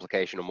more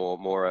complication or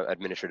more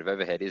administrative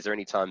overhead. Is there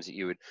any times that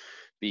you would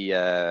be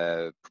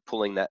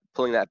pulling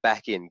that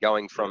back in,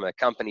 going from a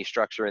company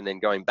structure and then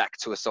going back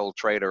to a sole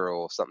trader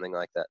or something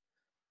like that?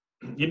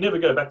 You'd never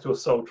go back to a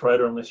sole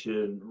trader unless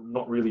you're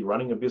not really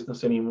running a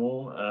business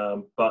anymore.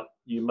 But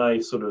you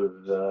may sort of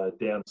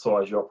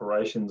downsize your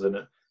operations, and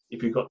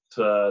if you've got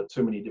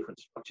too many different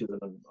structures, and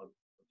I'm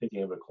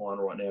thinking of a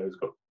client right now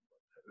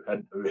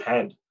who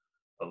had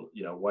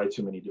way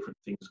too many different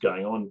things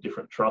going on,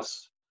 different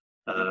trusts.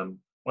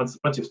 Once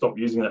you stop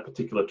using that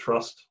particular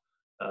trust,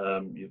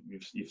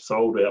 you've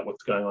sold out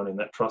what's going on in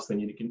that trust, then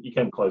you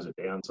can close it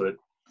down, so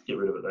get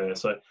rid of it there.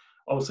 So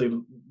obviously,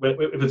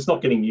 if it's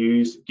not getting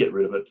used, get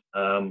rid of it.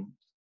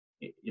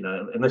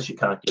 Unless you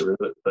can't get rid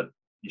of it, but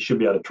you should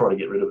be able to try to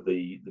get rid of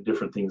the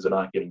different things that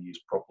aren't getting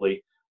used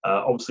properly.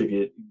 Obviously,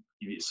 if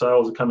your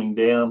sales are coming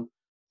down,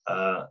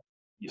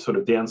 you're sort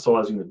of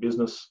downsizing the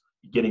business,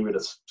 you're getting rid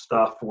of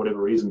staff for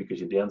whatever reason because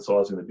you're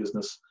downsizing the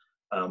business,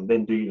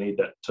 then do you need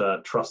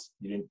that trust?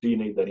 Do you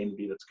need that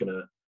entity that's going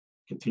to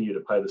continue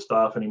to pay the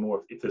staff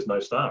anymore if there's no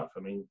staff?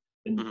 I mean,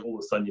 then all of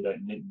a sudden you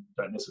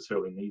don't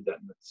necessarily need that,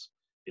 and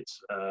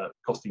it's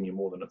costing you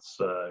more than it's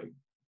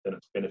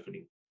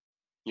benefiting.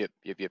 Yep.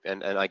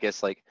 And I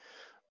guess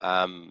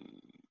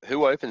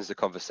who opens the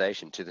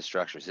conversation to the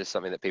structure? Is this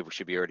something that people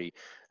should be already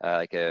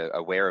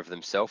aware of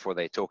themselves, or are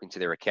they talking to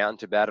their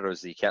accountant about it, or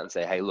does the accountant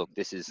say, "Hey, look,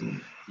 this is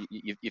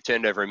you've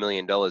turned over $1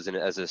 million, and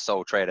as a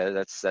sole trader,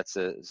 that's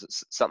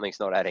something's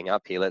not adding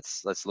up here.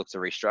 Let's look to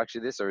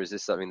restructure this," or is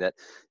this something that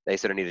they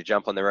sort of need to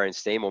jump on their own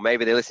steam, or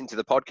maybe they listen to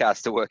the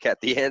podcast to work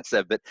out the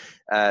answer? But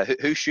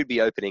who should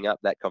be opening up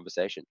that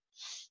conversation?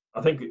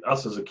 I think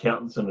us as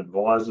accountants and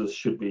advisors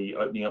should be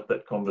opening up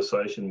that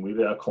conversation with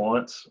our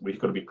clients. We've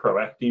got to be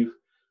proactive.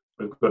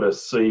 We've got to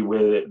see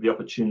where the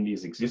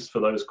opportunities exist for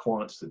those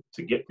clients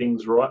to get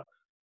things right,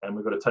 and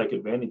we've got to take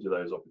advantage of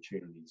those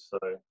opportunities. So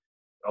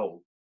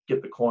I'll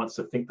get the clients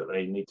to think that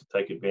they need to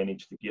take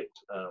advantage to get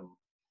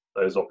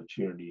those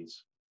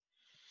opportunities.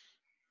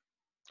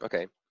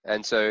 Okay,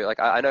 and so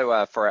I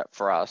know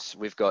for us,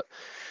 we've got.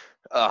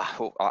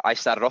 I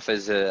started off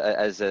as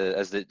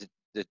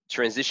the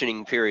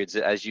transitioning periods,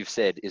 as you've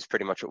said, is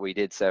pretty much what we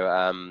did. So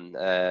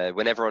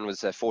when everyone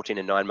was 14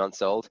 and 9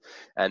 months old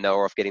and they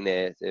were off getting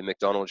their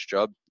McDonald's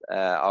job,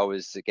 I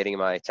was getting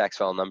my tax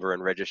file number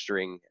and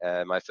registering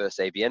my first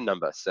ABN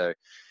number. So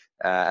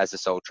as a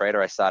sole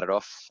trader, I started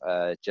off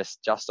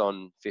just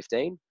on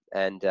 15,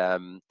 and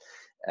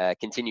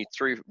continued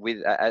through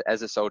with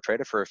as a sole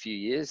trader for a few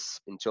years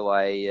until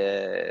I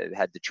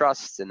had the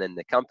trusts, and then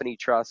the company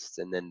trusts,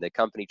 and then the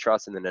company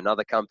trust, and then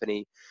another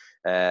company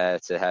to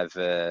have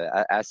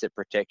asset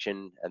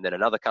protection, and then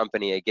another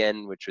company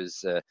again, which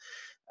was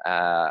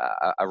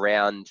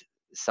around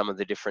some of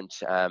the different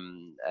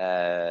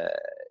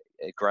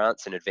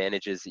grants and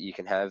advantages that you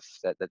can have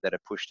that are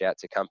pushed out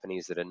to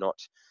companies that are not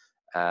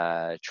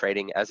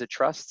trading as a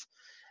trust.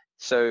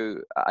 So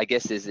I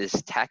guess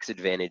there's tax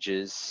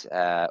advantages,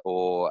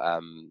 or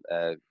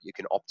you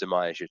can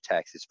optimize your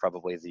tax. Is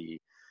probably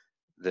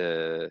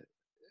the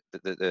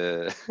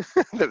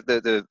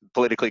the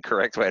politically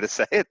correct way to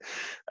say it.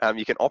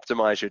 You can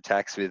optimize your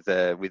tax with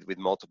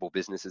multiple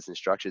businesses and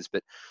structures.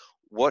 But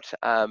what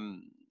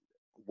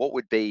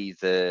would be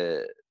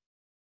the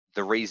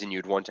reason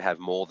you'd want to have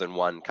more than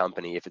one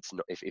company if it's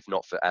not, if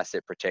not for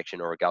asset protection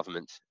or a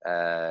government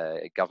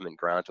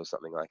grant or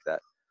something like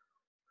that?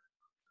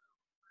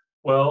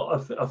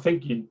 Well, I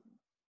think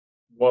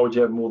why would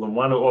you have more than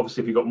one?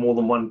 Obviously, if you've got more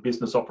than one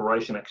business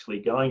operation actually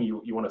going,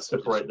 you want to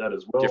separate that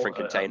as well. Different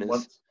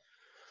containers.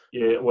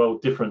 Yeah, well,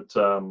 different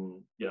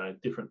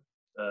different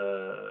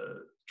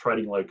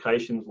trading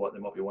locations. Like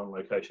there might be one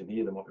location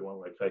here, there might be one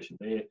location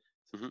there.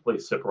 Mm-hmm.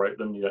 Please separate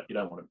them. You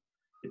don't want to.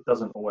 It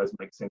doesn't always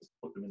make sense to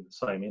put them in the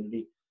same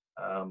entity.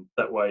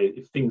 That way,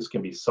 if things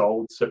can be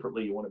sold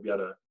separately, you want to be able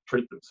to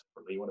treat them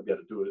separately. You want to be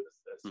able to do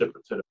a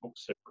separate set of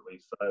books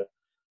separately. So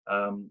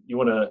you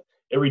want to,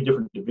 every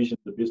different division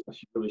of the business,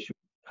 you really should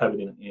have it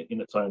in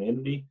its own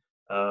entity,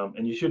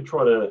 and you should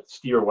try to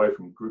steer away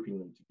from grouping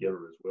them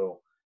together as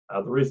well.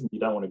 The reason you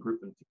don't want to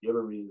group them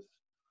together is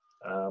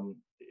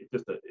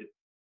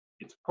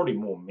it's probably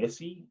more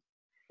messy.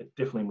 It's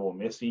definitely more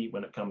messy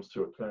when it comes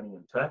to accounting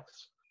and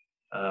tax.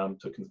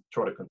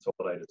 Try to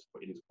consolidate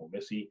it is more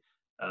messy.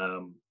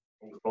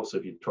 Also,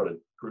 if you try to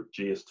group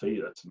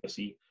GST, that's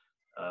messy.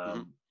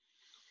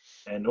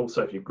 And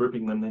also, if you're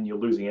grouping them, then you're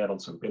losing out on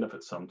some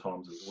benefits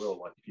sometimes as well.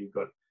 Like if you've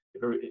got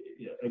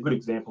a good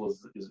example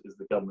is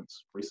the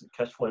government's recent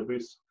cash flow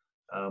boost.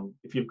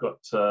 If you've got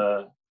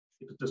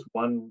if it's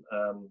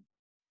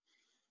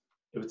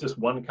just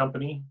one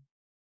company,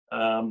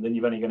 then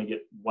you're only going to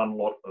get one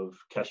lot of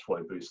cash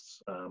flow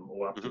boosts,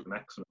 or up to the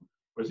maximum.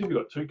 Whereas if you've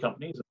got two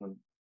companies and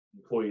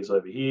employees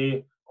over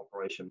here,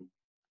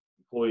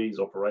 employees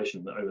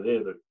operation over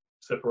there, they're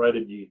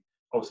separated. You're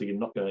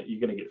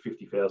going to get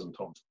 50,000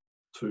 times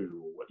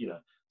two, or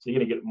so you're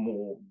going to get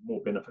more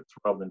benefits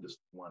rather than just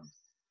one.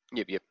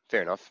 Yep,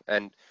 fair enough.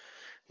 And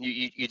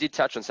you did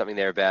touch on something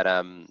there about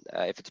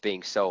if it's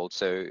being sold.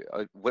 So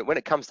when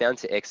it comes down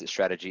to exit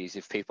strategies,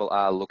 if people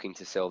are looking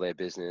to sell their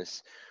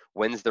business,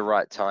 when's the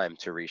right time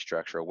to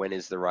restructure, or when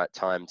is the right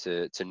time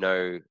to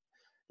know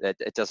that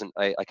it doesn't?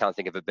 I can't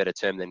think of a better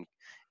term than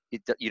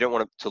you don't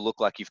want it to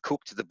look like you've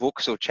cooked the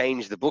books or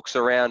changed the books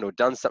around or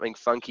done something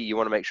funky. You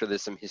want to make sure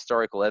there's some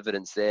historical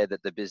evidence there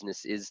that the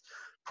business is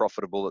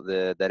profitable,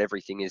 that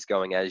everything is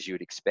going as you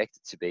would expect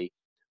it to be.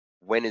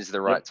 When is the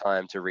right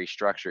time to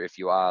restructure if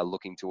you are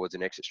looking towards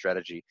an exit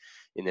strategy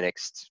in the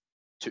next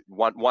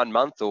 1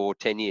 month or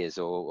 10 years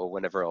or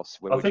whenever else?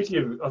 I think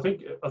you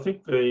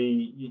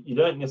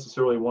don't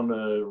necessarily want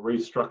to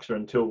restructure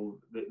until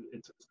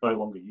it's no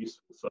longer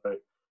useful. So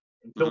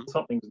until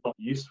something's not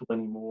useful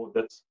anymore,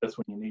 that's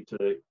when you need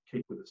to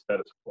keep with the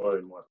status quo.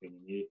 In my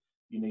opinion, you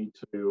need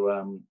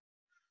to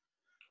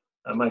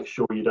make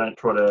sure you don't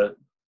try to.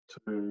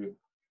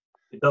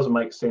 It doesn't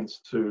make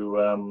sense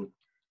to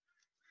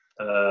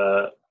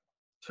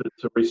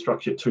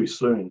restructure too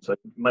soon. So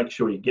make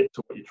sure you get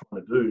to what you're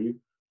trying to do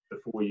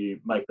before you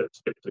make that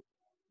step to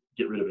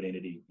get rid of an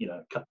entity.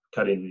 Cut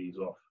entities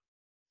off.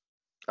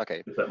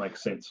 Okay. If that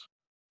makes sense.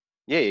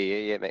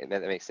 Yeah.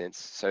 That makes sense.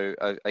 So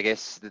I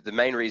guess the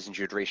main reasons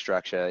you'd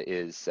restructure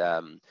is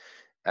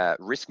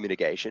risk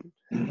mitigation,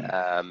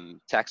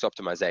 tax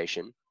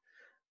optimization,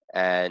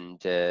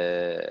 and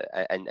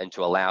to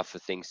allow for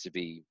things to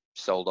be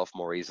sold off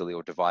more easily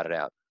or divided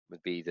out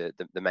would be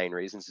the main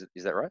reasons.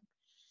 Is that right?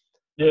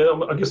 Yeah,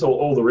 I guess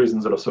all the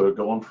reasons that I've sort of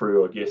gone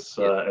through, I guess,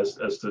 as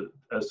to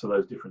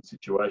those different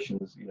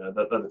situations,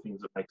 that are the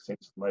things that make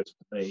sense the most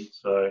to me.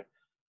 So,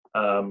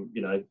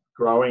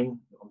 growing,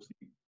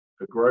 obviously,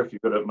 for growth,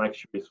 you've got to make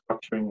sure you're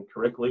structuring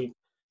correctly,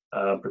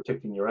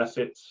 protecting your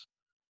assets.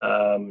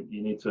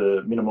 You need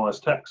to minimise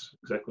tax,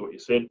 exactly what you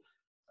said.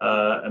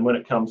 And when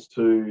it comes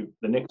to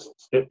the next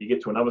step, you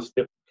get to another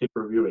step. Keep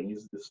reviewing: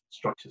 is this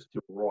structure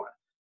still right?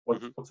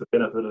 What's the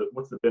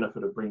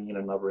benefit of bringing in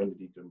another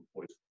entity to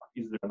employ?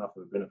 Is there enough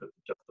of a benefit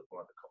to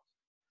justify the cost?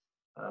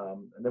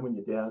 And then when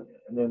you're down,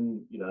 and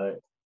then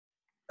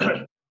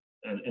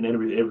and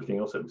everything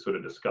else that we sort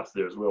of discussed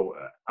there as well.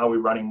 Are we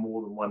running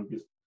more than one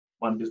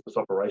business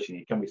operation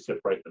here? Can we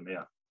separate them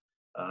out?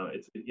 I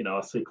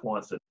see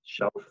clients that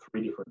shove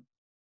 3 different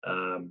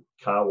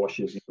car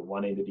washes into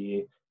one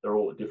entity. They're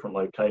all at different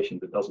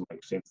locations. It doesn't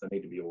make sense. They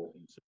need to be all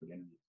in separate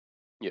entities.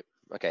 Yep.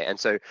 Okay. And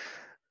so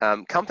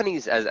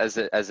Companies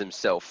as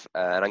themselves,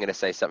 and I'm going to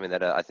say something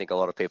that I think a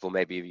lot of people,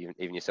 maybe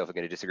even yourself, are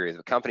going to disagree with.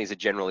 But companies are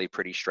generally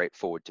pretty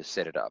straightforward to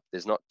set it up.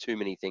 There's not too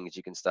many things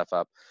you can stuff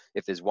up.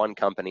 If there's one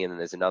company and then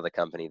there's another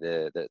company,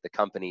 the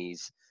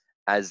companies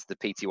as the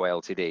PTY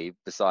Ltd,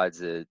 besides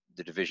the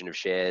division of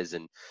shares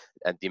and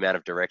the amount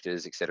of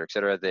directors, et cetera,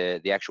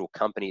 the actual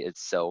company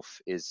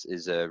itself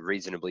is a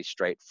reasonably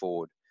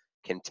straightforward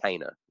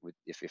container,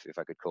 if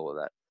I could call it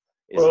that.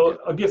 Well,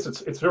 I guess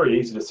it's very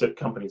easy to set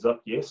companies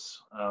up, yes.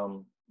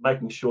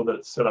 Making sure that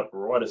it's set up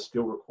right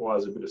still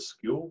requires a bit of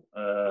skill.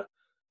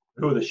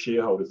 Who are the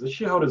shareholders? The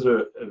shareholders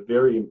are a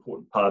very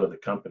important part of the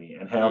company,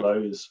 and how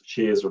those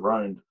shares are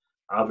owned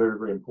are very,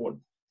 very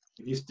important.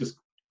 If you just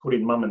put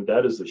in mum and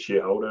dad as the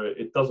shareholder,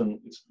 it's not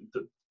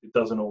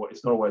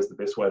always the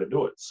best way to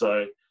do it.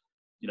 So,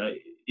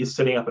 is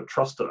setting up a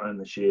trust to own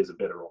the shares a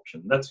better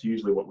option? That's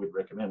usually what we'd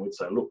recommend. We'd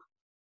say, look,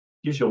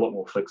 gives you a lot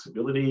more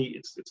flexibility.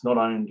 It's not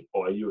owned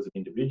by you as an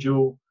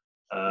individual.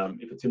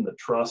 If it's in the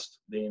trust,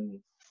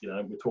 then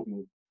we're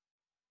talking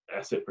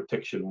asset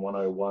protection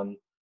 101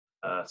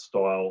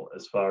 style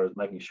as far as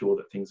making sure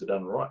that things are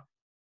done right.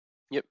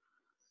 Yep.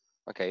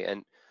 Okay.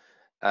 And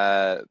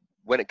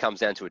when it comes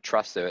down to a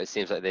trust, though, it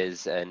seems like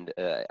there's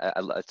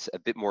it's a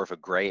bit more of a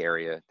grey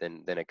area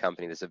than a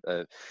company. There's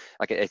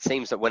it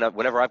seems that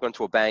whenever I've gone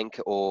to a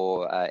bank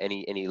or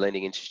any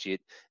lending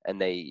institute,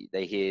 and they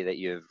hear that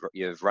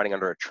you're running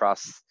under a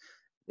trust,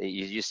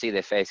 you see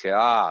their face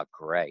go,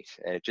 great.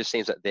 And it just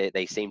seems like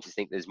they seem to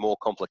think there's more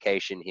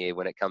complication here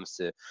when it comes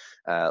to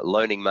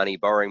loaning money,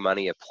 borrowing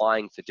money,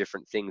 applying for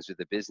different things with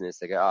the business.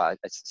 They go,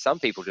 some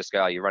people just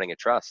go, you're running a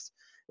trust.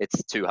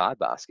 It's too hard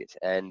basket,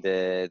 and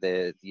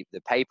the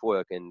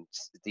paperwork and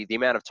the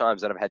amount of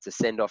times that I've had to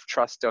send off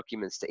trust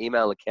documents to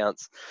email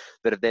accounts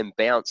that have then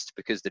bounced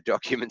because the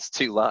document's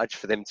too large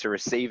for them to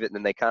receive it, and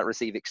then they can't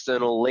receive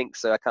external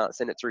links, so I can't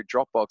send it through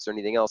Dropbox or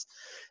anything else,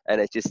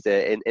 and it just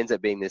ends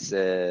up being this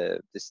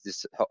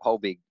whole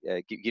big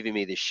giving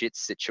me this shit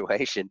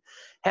situation.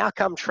 How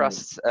come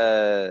trusts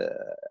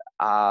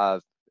are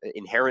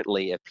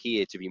inherently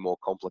appear to be more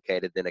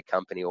complicated than a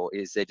company, or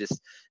is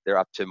they're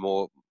up to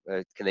more?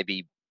 Can they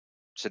be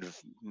sort of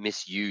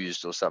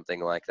misused or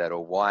something like that,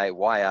 or why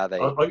are they?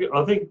 I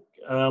think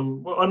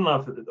well, I don't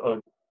know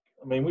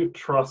if with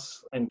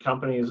trusts and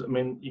companies,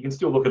 you can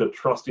still look at a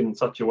trust in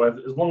such a way,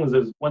 as long as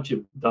once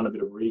you've done a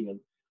bit of reading and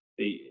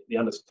the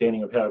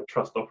understanding of how a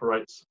trust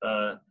operates,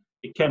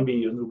 it can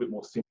be a little bit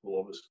more simple,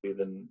 obviously,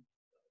 than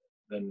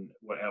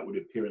what outward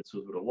appearances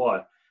would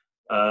lie.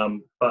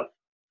 But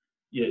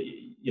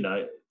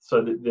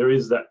so there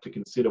is that to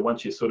consider.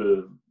 Once you sort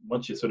of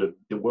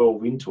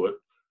delve into it,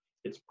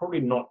 it's probably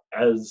not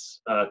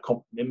as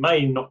it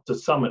may not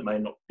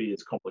be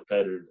as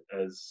complicated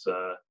as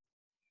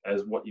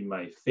what you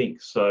may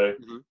think. So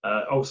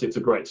obviously it's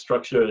a great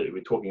structure.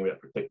 We're talking about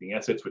protecting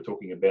assets. We're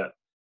talking about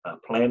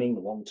planning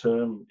long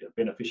term,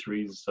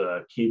 beneficiaries,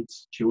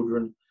 kids,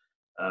 children.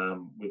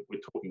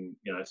 We're talking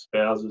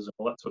spouses and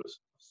all that sort of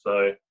stuff.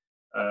 So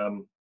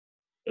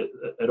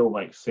it all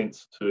makes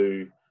sense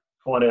to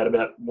find out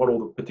about what all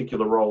the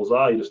particular roles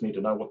are. You just need to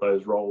know what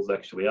those roles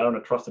actually are in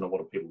a trust, and a lot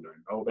of people don't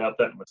know about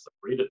that unless they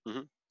read it.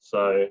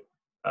 So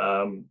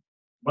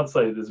once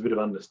there's a bit of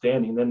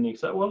understanding, then you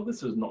say, well,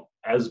 this is not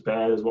as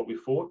bad as what we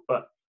thought.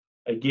 But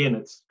again,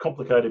 it's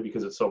complicated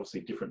because it's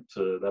obviously different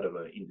to that of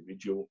an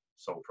individual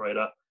sole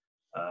trader,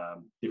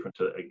 different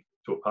to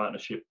a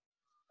partnership,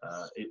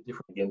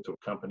 different again to a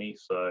company.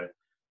 So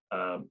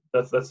I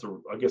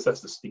guess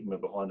that's the stigma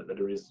behind it, that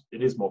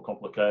it is more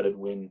complicated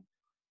when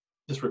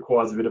just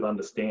requires a bit of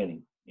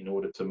understanding in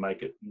order to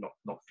make it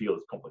not feel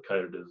as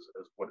complicated as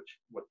what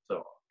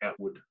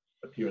outward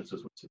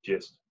appearances would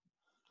suggest.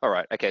 All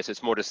right. Okay. So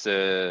it's more just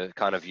a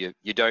kind of you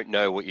don't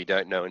know what you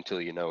don't know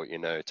until you know what you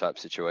know type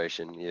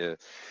situation.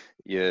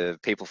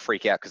 People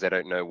freak out because they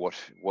don't know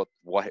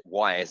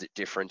why is it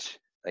different.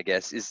 I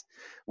guess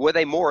were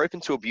they more open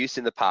to abuse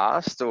in the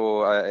past,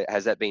 or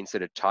has that been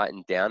sort of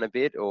tightened down a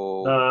bit?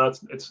 Or no,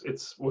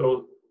 it's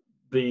well,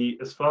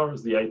 as far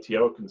as the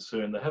ATO are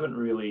concerned, they haven't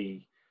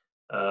really.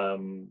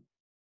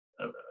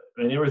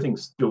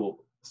 Everything's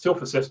still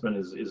self-assessment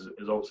is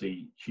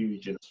obviously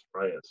huge in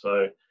Australia.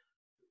 So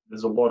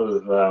there's a lot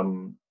of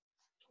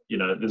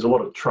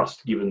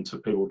trust given to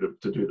people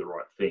to do the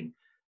right thing.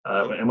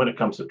 And when it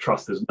comes to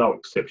trust, there's no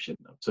exception.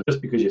 So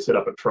just because you set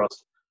up a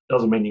trust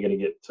doesn't mean you're going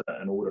to get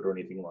an audit or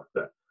anything like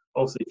that.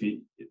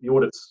 Obviously, if the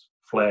audit's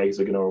flags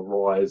are going to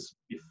arise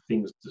if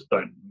things just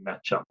don't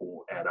match up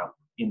or add up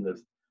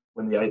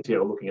when the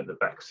ATO are looking at the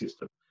back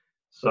system.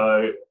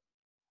 So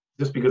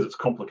just because it's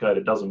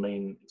complicated doesn't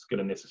mean it's going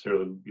to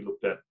necessarily be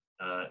looked at.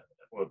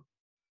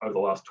 Over the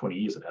last 20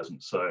 years, it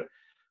hasn't. So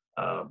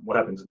what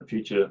happens in the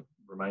future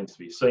remains to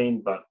be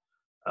seen. But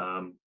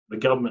the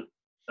government,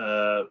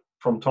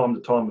 from time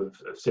to time,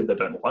 have said they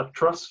don't like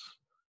trusts,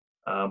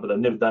 but they've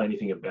never done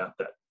anything about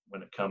that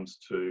when it comes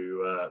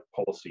to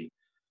policy.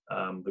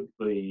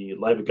 The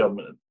Labor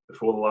government,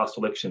 before the last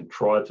election,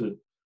 tried to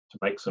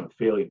make some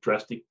fairly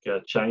drastic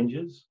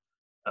changes,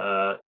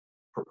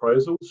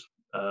 proposals.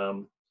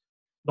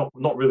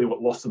 not really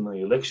what lost them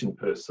the election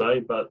per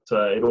se, but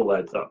it all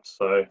adds up.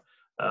 So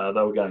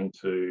they were going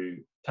to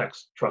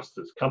tax trusts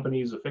as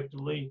companies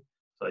effectively.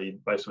 So you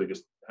basically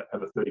just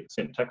have a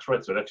 30% tax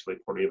rate. So it actually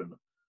probably even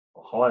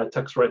a higher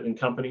tax rate than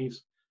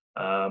companies.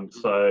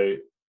 So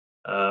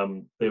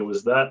there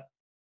was that.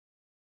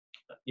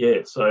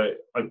 Yeah. So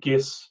I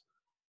guess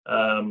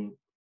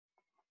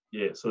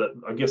so that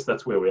I guess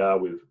that's where we are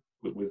with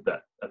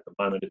that at the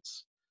moment.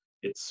 It's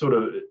sort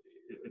of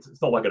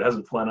it's not like it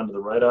hasn't flown under the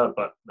radar,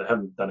 but they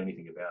haven't done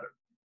anything about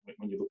it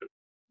when you look at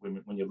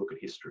when you look at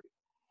history.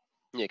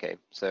 Yeah, okay,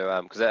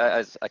 so because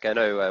as like I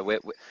know,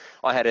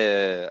 I had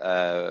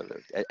a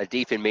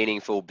deep and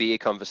meaningful beer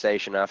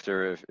conversation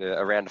after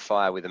around a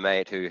fire with a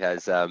mate who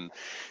has just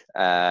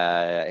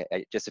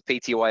a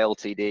PTY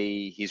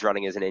Ltd. He's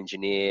running as an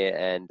engineer,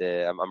 and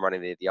I'm running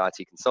the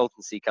IT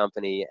consultancy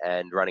company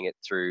and running it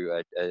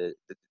through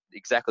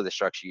exactly the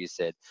structure you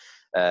said.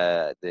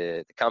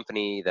 The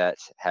company that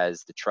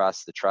has the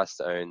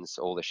trust owns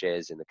all the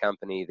shares in the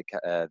company.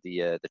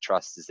 The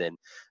trust is then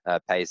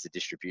pays the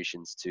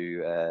distributions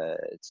to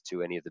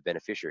any of the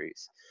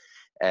beneficiaries,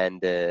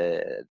 and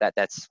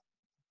that's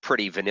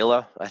pretty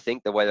vanilla, I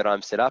think, the way that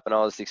I'm set up. And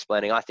I was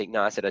explaining, I think,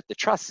 no, I said the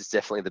trust is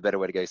definitely the better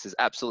way to go. He says,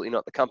 absolutely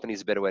not. The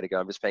company's a better way to go.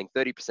 I'm just paying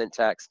 30%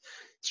 tax,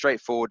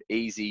 straightforward,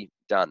 easy,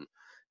 done.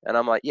 And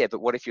I'm like, yeah,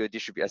 but what if you're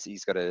distributing? I said,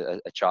 he's got a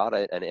child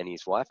and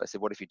his wife. I said,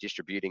 what if you're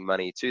distributing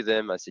money to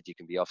them? I said, you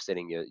can be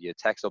offsetting your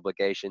tax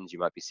obligations. You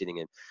might be sitting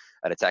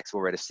at a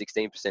taxable rate of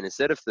 16%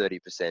 instead of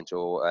 30%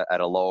 or at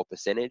a lower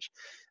percentage.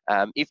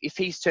 If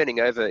he's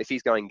turning over, if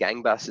he's going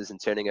gangbusters and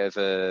turning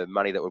over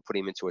money that would put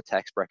him into a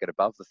tax bracket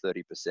above the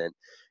 30%,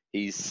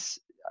 is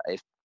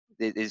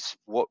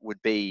what would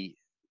be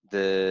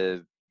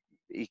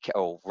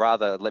or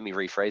rather, let me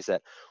rephrase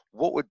that.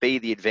 What would be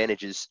the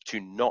advantages to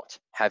not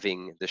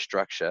having the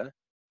structure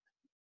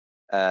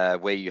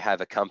where you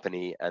have a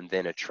company and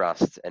then a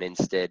trust, and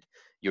instead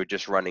you're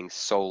just running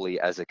solely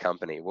as a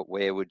company? What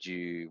would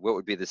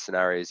be the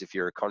scenarios if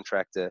you're a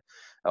contractor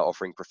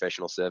offering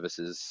professional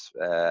services?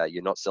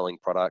 You're not selling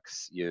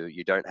products.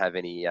 You don't have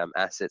any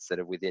assets that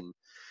are within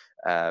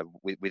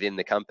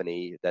the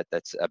company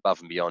that's above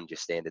and beyond your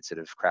standard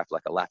sort of crap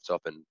like a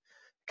laptop and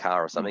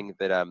car or something.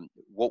 But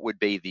what would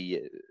be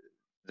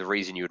the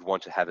reason you would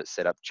want to have it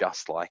set up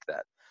just like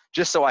that?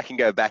 Just so I can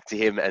go back to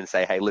him and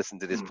say, hey, listen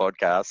to this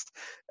podcast.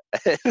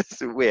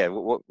 So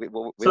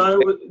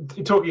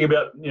you're talking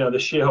about the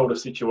shareholder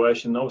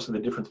situation. Obviously,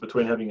 the difference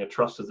between having a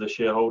trust as a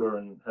shareholder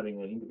and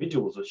having an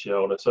individual as a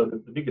shareholder. So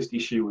the biggest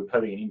issue with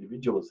having an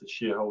individual as a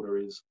shareholder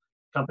is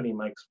company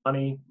makes a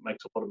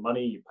lot of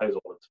money, pays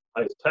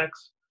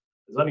tax.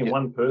 There's only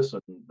one person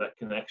that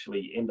can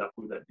actually end up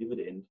with that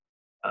dividend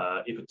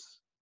if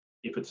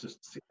it's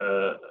just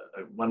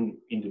one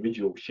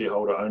individual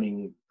shareholder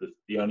owning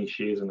the only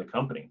shares in the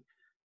company.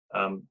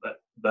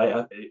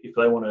 If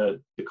they want to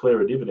declare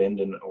a dividend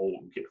or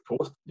get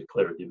forced to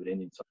declare a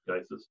dividend in some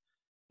cases,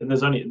 then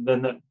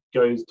that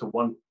goes to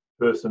one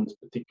person's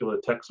particular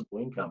taxable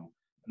income,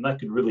 and that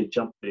could really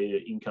jump their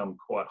income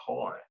quite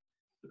high,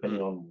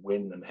 depending on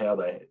when and how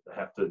they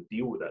have to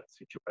deal with that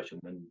situation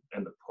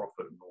and the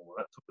profit and all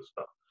that sort of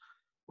stuff.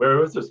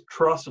 Whereas this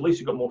trust, at least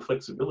you've got more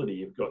flexibility.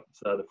 You've got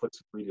the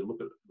flexibility to look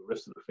at the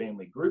rest of the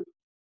family group.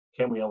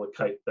 Can we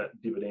allocate that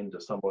dividend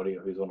to somebody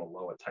who's on a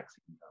lower tax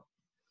income?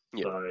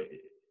 Yep. So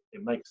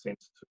it makes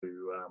sense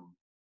to,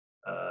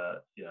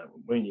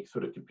 when you're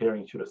sort of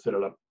comparing, should have set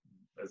it up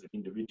as an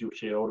individual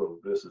shareholder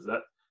versus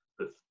that,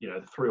 the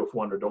 $300 or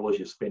 $400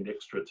 you spend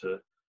extra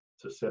to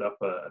set up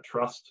a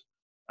trust,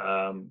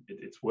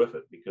 it's worth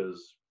it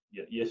because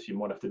yes, you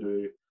might have to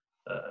do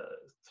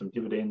some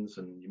dividends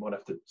and you might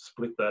have to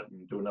split that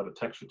and do another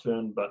tax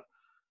return, but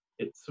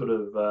it's sort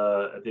of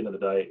at the end of the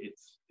day,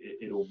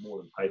 it'll more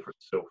than pay for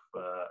itself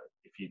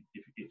if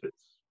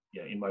it's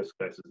in most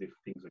cases if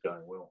things are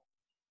going well.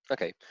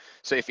 Okay,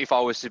 so if I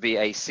was to be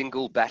a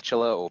single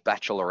bachelor or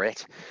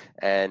bachelorette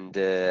and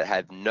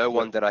have no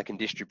one that I can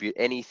distribute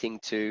anything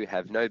to,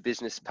 have no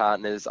business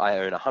partners, I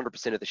own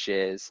 100% of the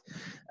shares.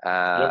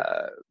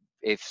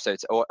 If so,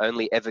 it's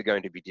only ever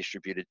going to be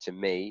distributed to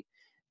me.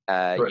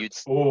 Or you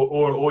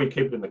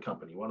keep it in the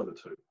company, one of the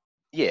two.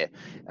 Yeah,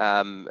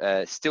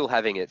 still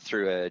having it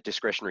through a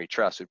discretionary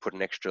trust would put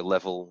an extra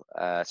level.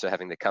 So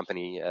having the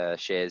company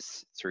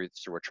shares through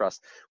a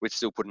trust would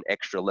still put an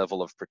extra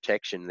level of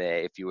protection there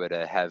if you were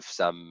to have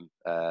some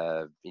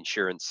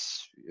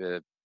insurance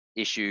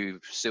issue,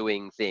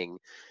 suing thing.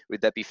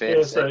 Would that be fair?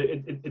 Yeah, so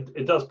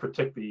it does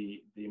protect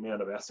the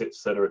amount of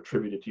assets that are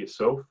attributed to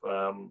yourself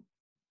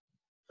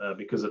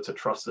because it's a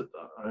trust that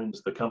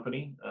owns the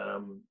company.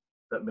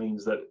 That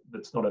means that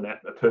it's not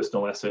a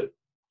personal asset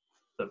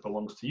that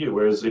belongs to you.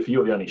 Whereas if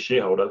you're the only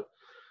shareholder,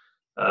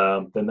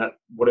 then that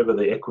whatever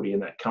the equity in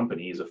that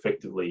company is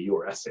effectively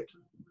your asset.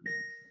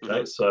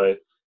 Okay, so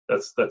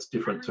that's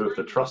different to if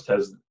the trust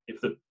has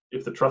if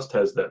the trust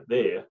has that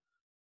there,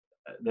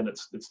 then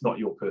it's not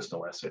your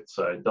personal asset.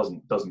 So it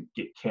doesn't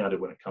get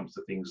counted when it comes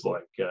to things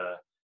like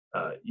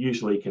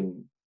usually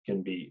can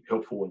be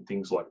helpful in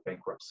things like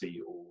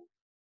bankruptcy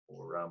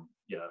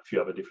a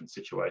few other different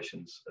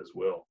situations as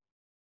well.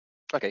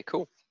 Okay,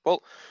 cool.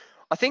 Well,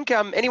 I think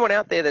anyone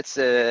out there that's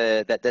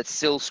that's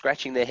still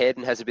scratching their head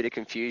and has a bit of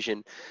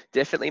confusion,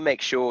 definitely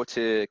make sure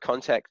to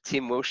contact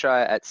Tim Wilshire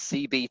at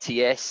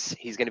CBTS.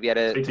 He's going to be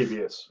able to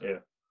CTBS, yeah.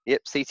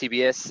 Yep,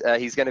 CTBS.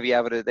 He's going to be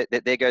able to.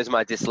 There goes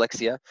my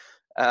dyslexia.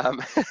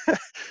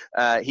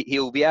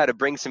 He'll be able to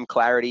bring some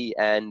clarity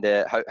and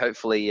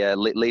hopefully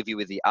leave you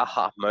with the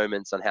aha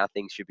moments on how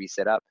things should be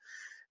set up.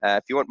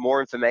 If you want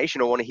more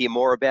information or want to hear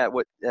more about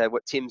what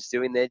Tim's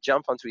doing there,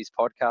 jump onto his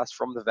podcast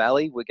From the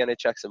Valley. We're going to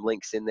chuck some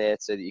links in there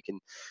so that you can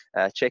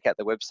check out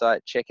the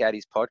website, check out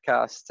his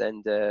podcast,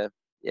 and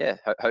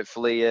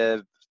hopefully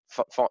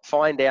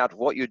find out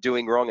what you're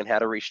doing wrong and how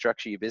to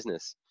restructure your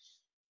business.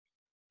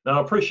 No,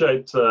 I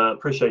appreciate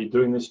you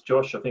doing this,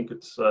 Josh. I think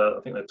that's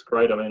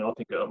great. I mean, I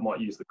think I might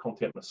use the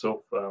content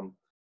myself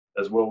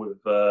as well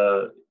with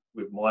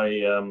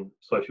my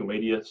social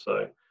media.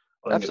 So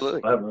I think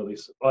Absolutely. I did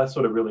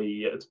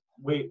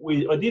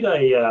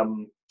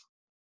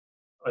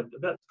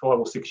about 5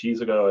 or 6 years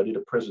ago. I did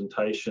a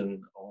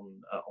presentation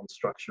on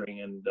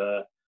structuring, and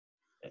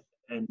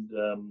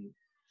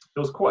it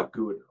was quite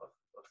good.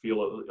 I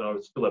feel I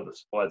still have the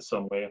slides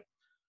somewhere,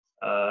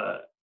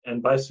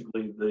 and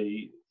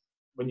basically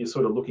when you're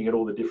sort of looking at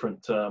all the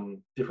different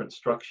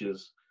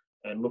structures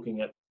and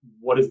looking at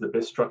what is the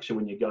best structure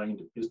when you're going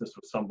into business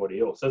with somebody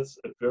else, that's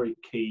a very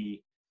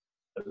key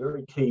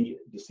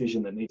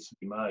decision that needs to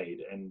be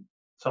made, and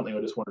something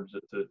I just wanted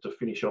to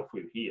finish off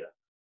with here,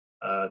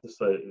 just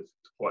so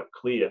it's quite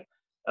clear.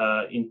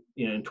 In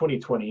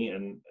 2020,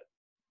 and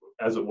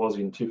as it was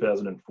in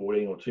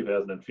 2014 or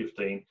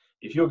 2015,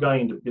 if you're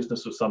going into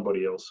business with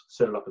somebody else,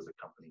 set it up as a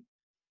company.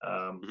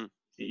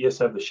 Yes,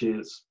 have the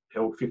shares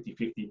held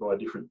 50-50 by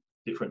different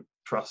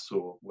trusts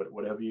or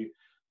whatever you.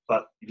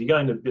 But if you're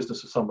going to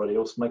business with somebody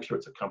else, make sure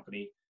it's a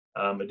company.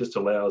 It just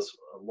allows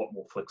a lot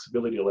more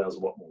flexibility, allows a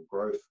lot more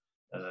growth.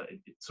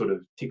 It sort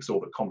of ticks all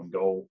the common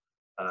goals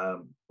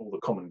that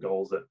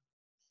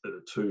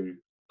the two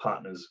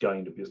partners going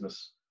into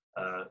business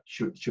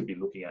should be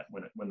looking at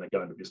when they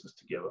go into business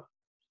together.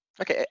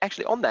 Okay,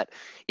 actually on that,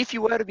 if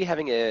you were to be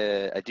having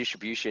a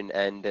distribution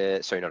and,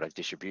 not a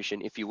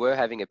distribution, if you were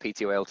having a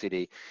PTO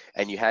Ltd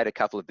and you had a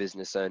couple of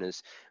business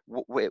owners,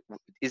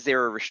 is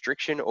there a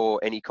restriction or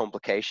any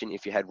complication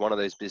if you had one of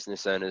those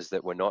business owners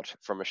that were not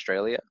from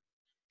Australia?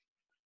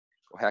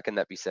 Or how can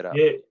that be set up?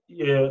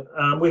 Yeah.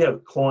 We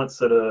have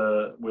clients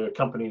where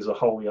companies are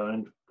wholly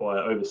owned by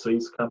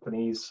overseas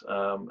companies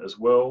as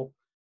well.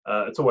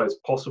 It's always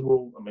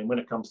possible. I mean, when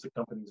it comes to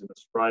companies in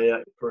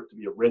Australia, for it to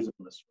be a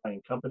resident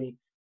Australian company,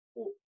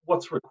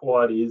 what's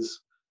required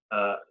is,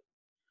 I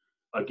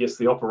guess,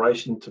 the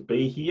operation to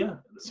be here,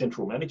 the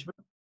central management.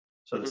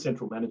 So the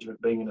central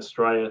management being in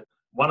Australia,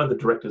 one of the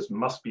directors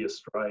must be an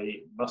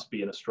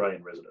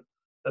Australian resident.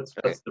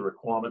 That's the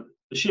requirement.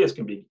 The shares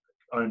can be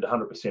owned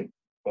 100%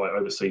 by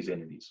overseas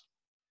entities.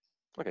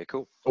 Okay,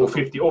 cool. Or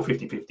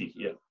 50-50,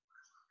 yeah.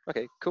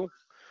 Okay, cool.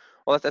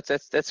 Well,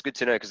 that's good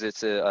to know, because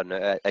it's I don't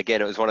know.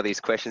 Again, it was one of these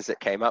questions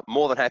that came up.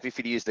 More than happy for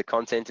you to use the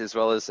content as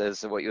well as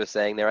what you were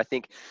saying there. I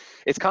think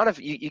it's kind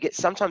of you get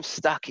sometimes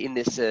stuck in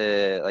this.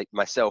 Like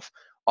myself,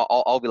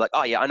 I'll be like,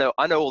 oh yeah,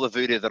 I know all the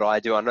voodoo that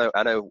I do. I know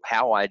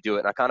how I do it.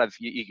 And I kind of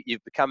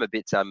you've become a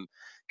bit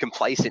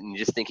complacent and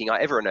just thinking,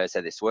 everyone knows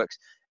how this works.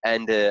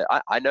 And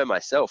I know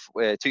myself.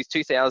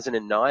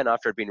 2009,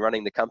 after I'd been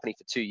running the company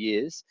for 2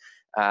 years,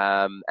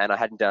 and I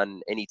hadn't done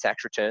any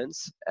tax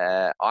returns,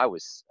 I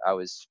was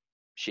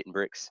shitting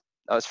bricks.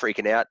 I was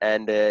freaking out,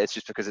 and it's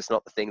just because it's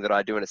not the thing that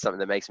I do, and it's something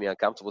that makes me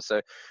uncomfortable. So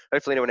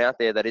hopefully anyone out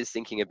there that is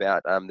thinking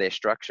about their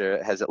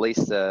structure has at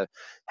least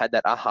had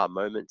that aha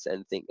moment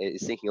and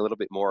is thinking a little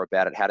bit more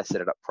about it, how to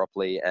set it up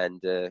properly, and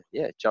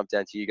jump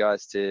down to you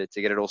guys to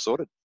get it all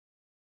sorted.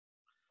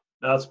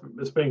 No,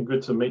 it's been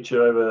good to meet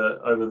you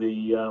over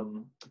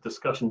the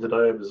discussion today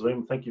over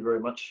Zoom. Thank you very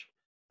much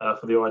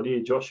for the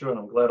idea, Joshua, and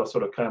I'm glad I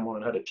sort of came on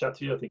and had a chat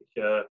to you. I think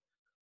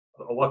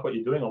I like what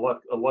you're doing. I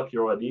like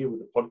your idea with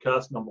the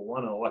podcast, number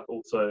one. And I like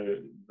also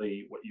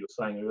what you were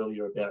saying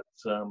earlier about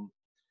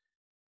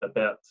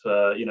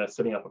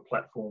setting up a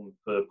platform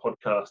for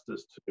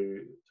podcasters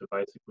to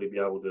basically be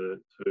able to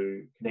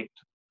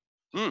connect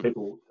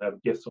people, have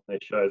guests on their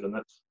shows, and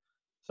that's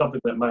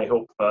something that may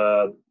help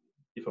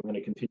if I'm going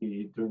to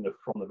continue doing the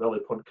From the Valley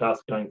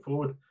podcast going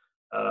forward,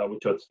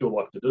 which I'd still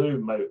like to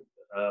do. Maybe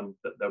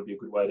that would be a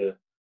good way to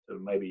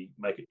maybe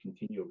make it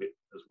continue a bit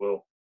as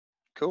well.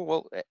 Cool.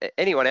 Well,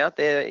 anyone out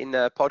there in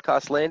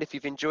podcast land, if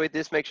you've enjoyed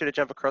this, make sure to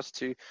jump across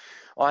to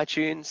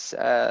iTunes,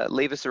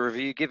 leave us a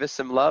review, give us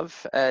some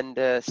love, and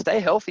stay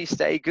healthy,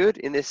 stay good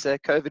in this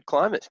COVID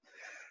climate.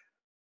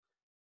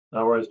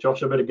 No worries,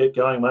 Josh. I better get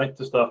going, mate,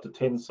 just after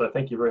 10, so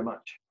thank you very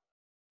much.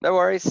 No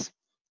worries.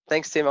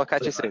 Thanks, Tim. I'll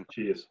catch you soon.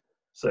 Cheers.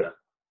 See ya.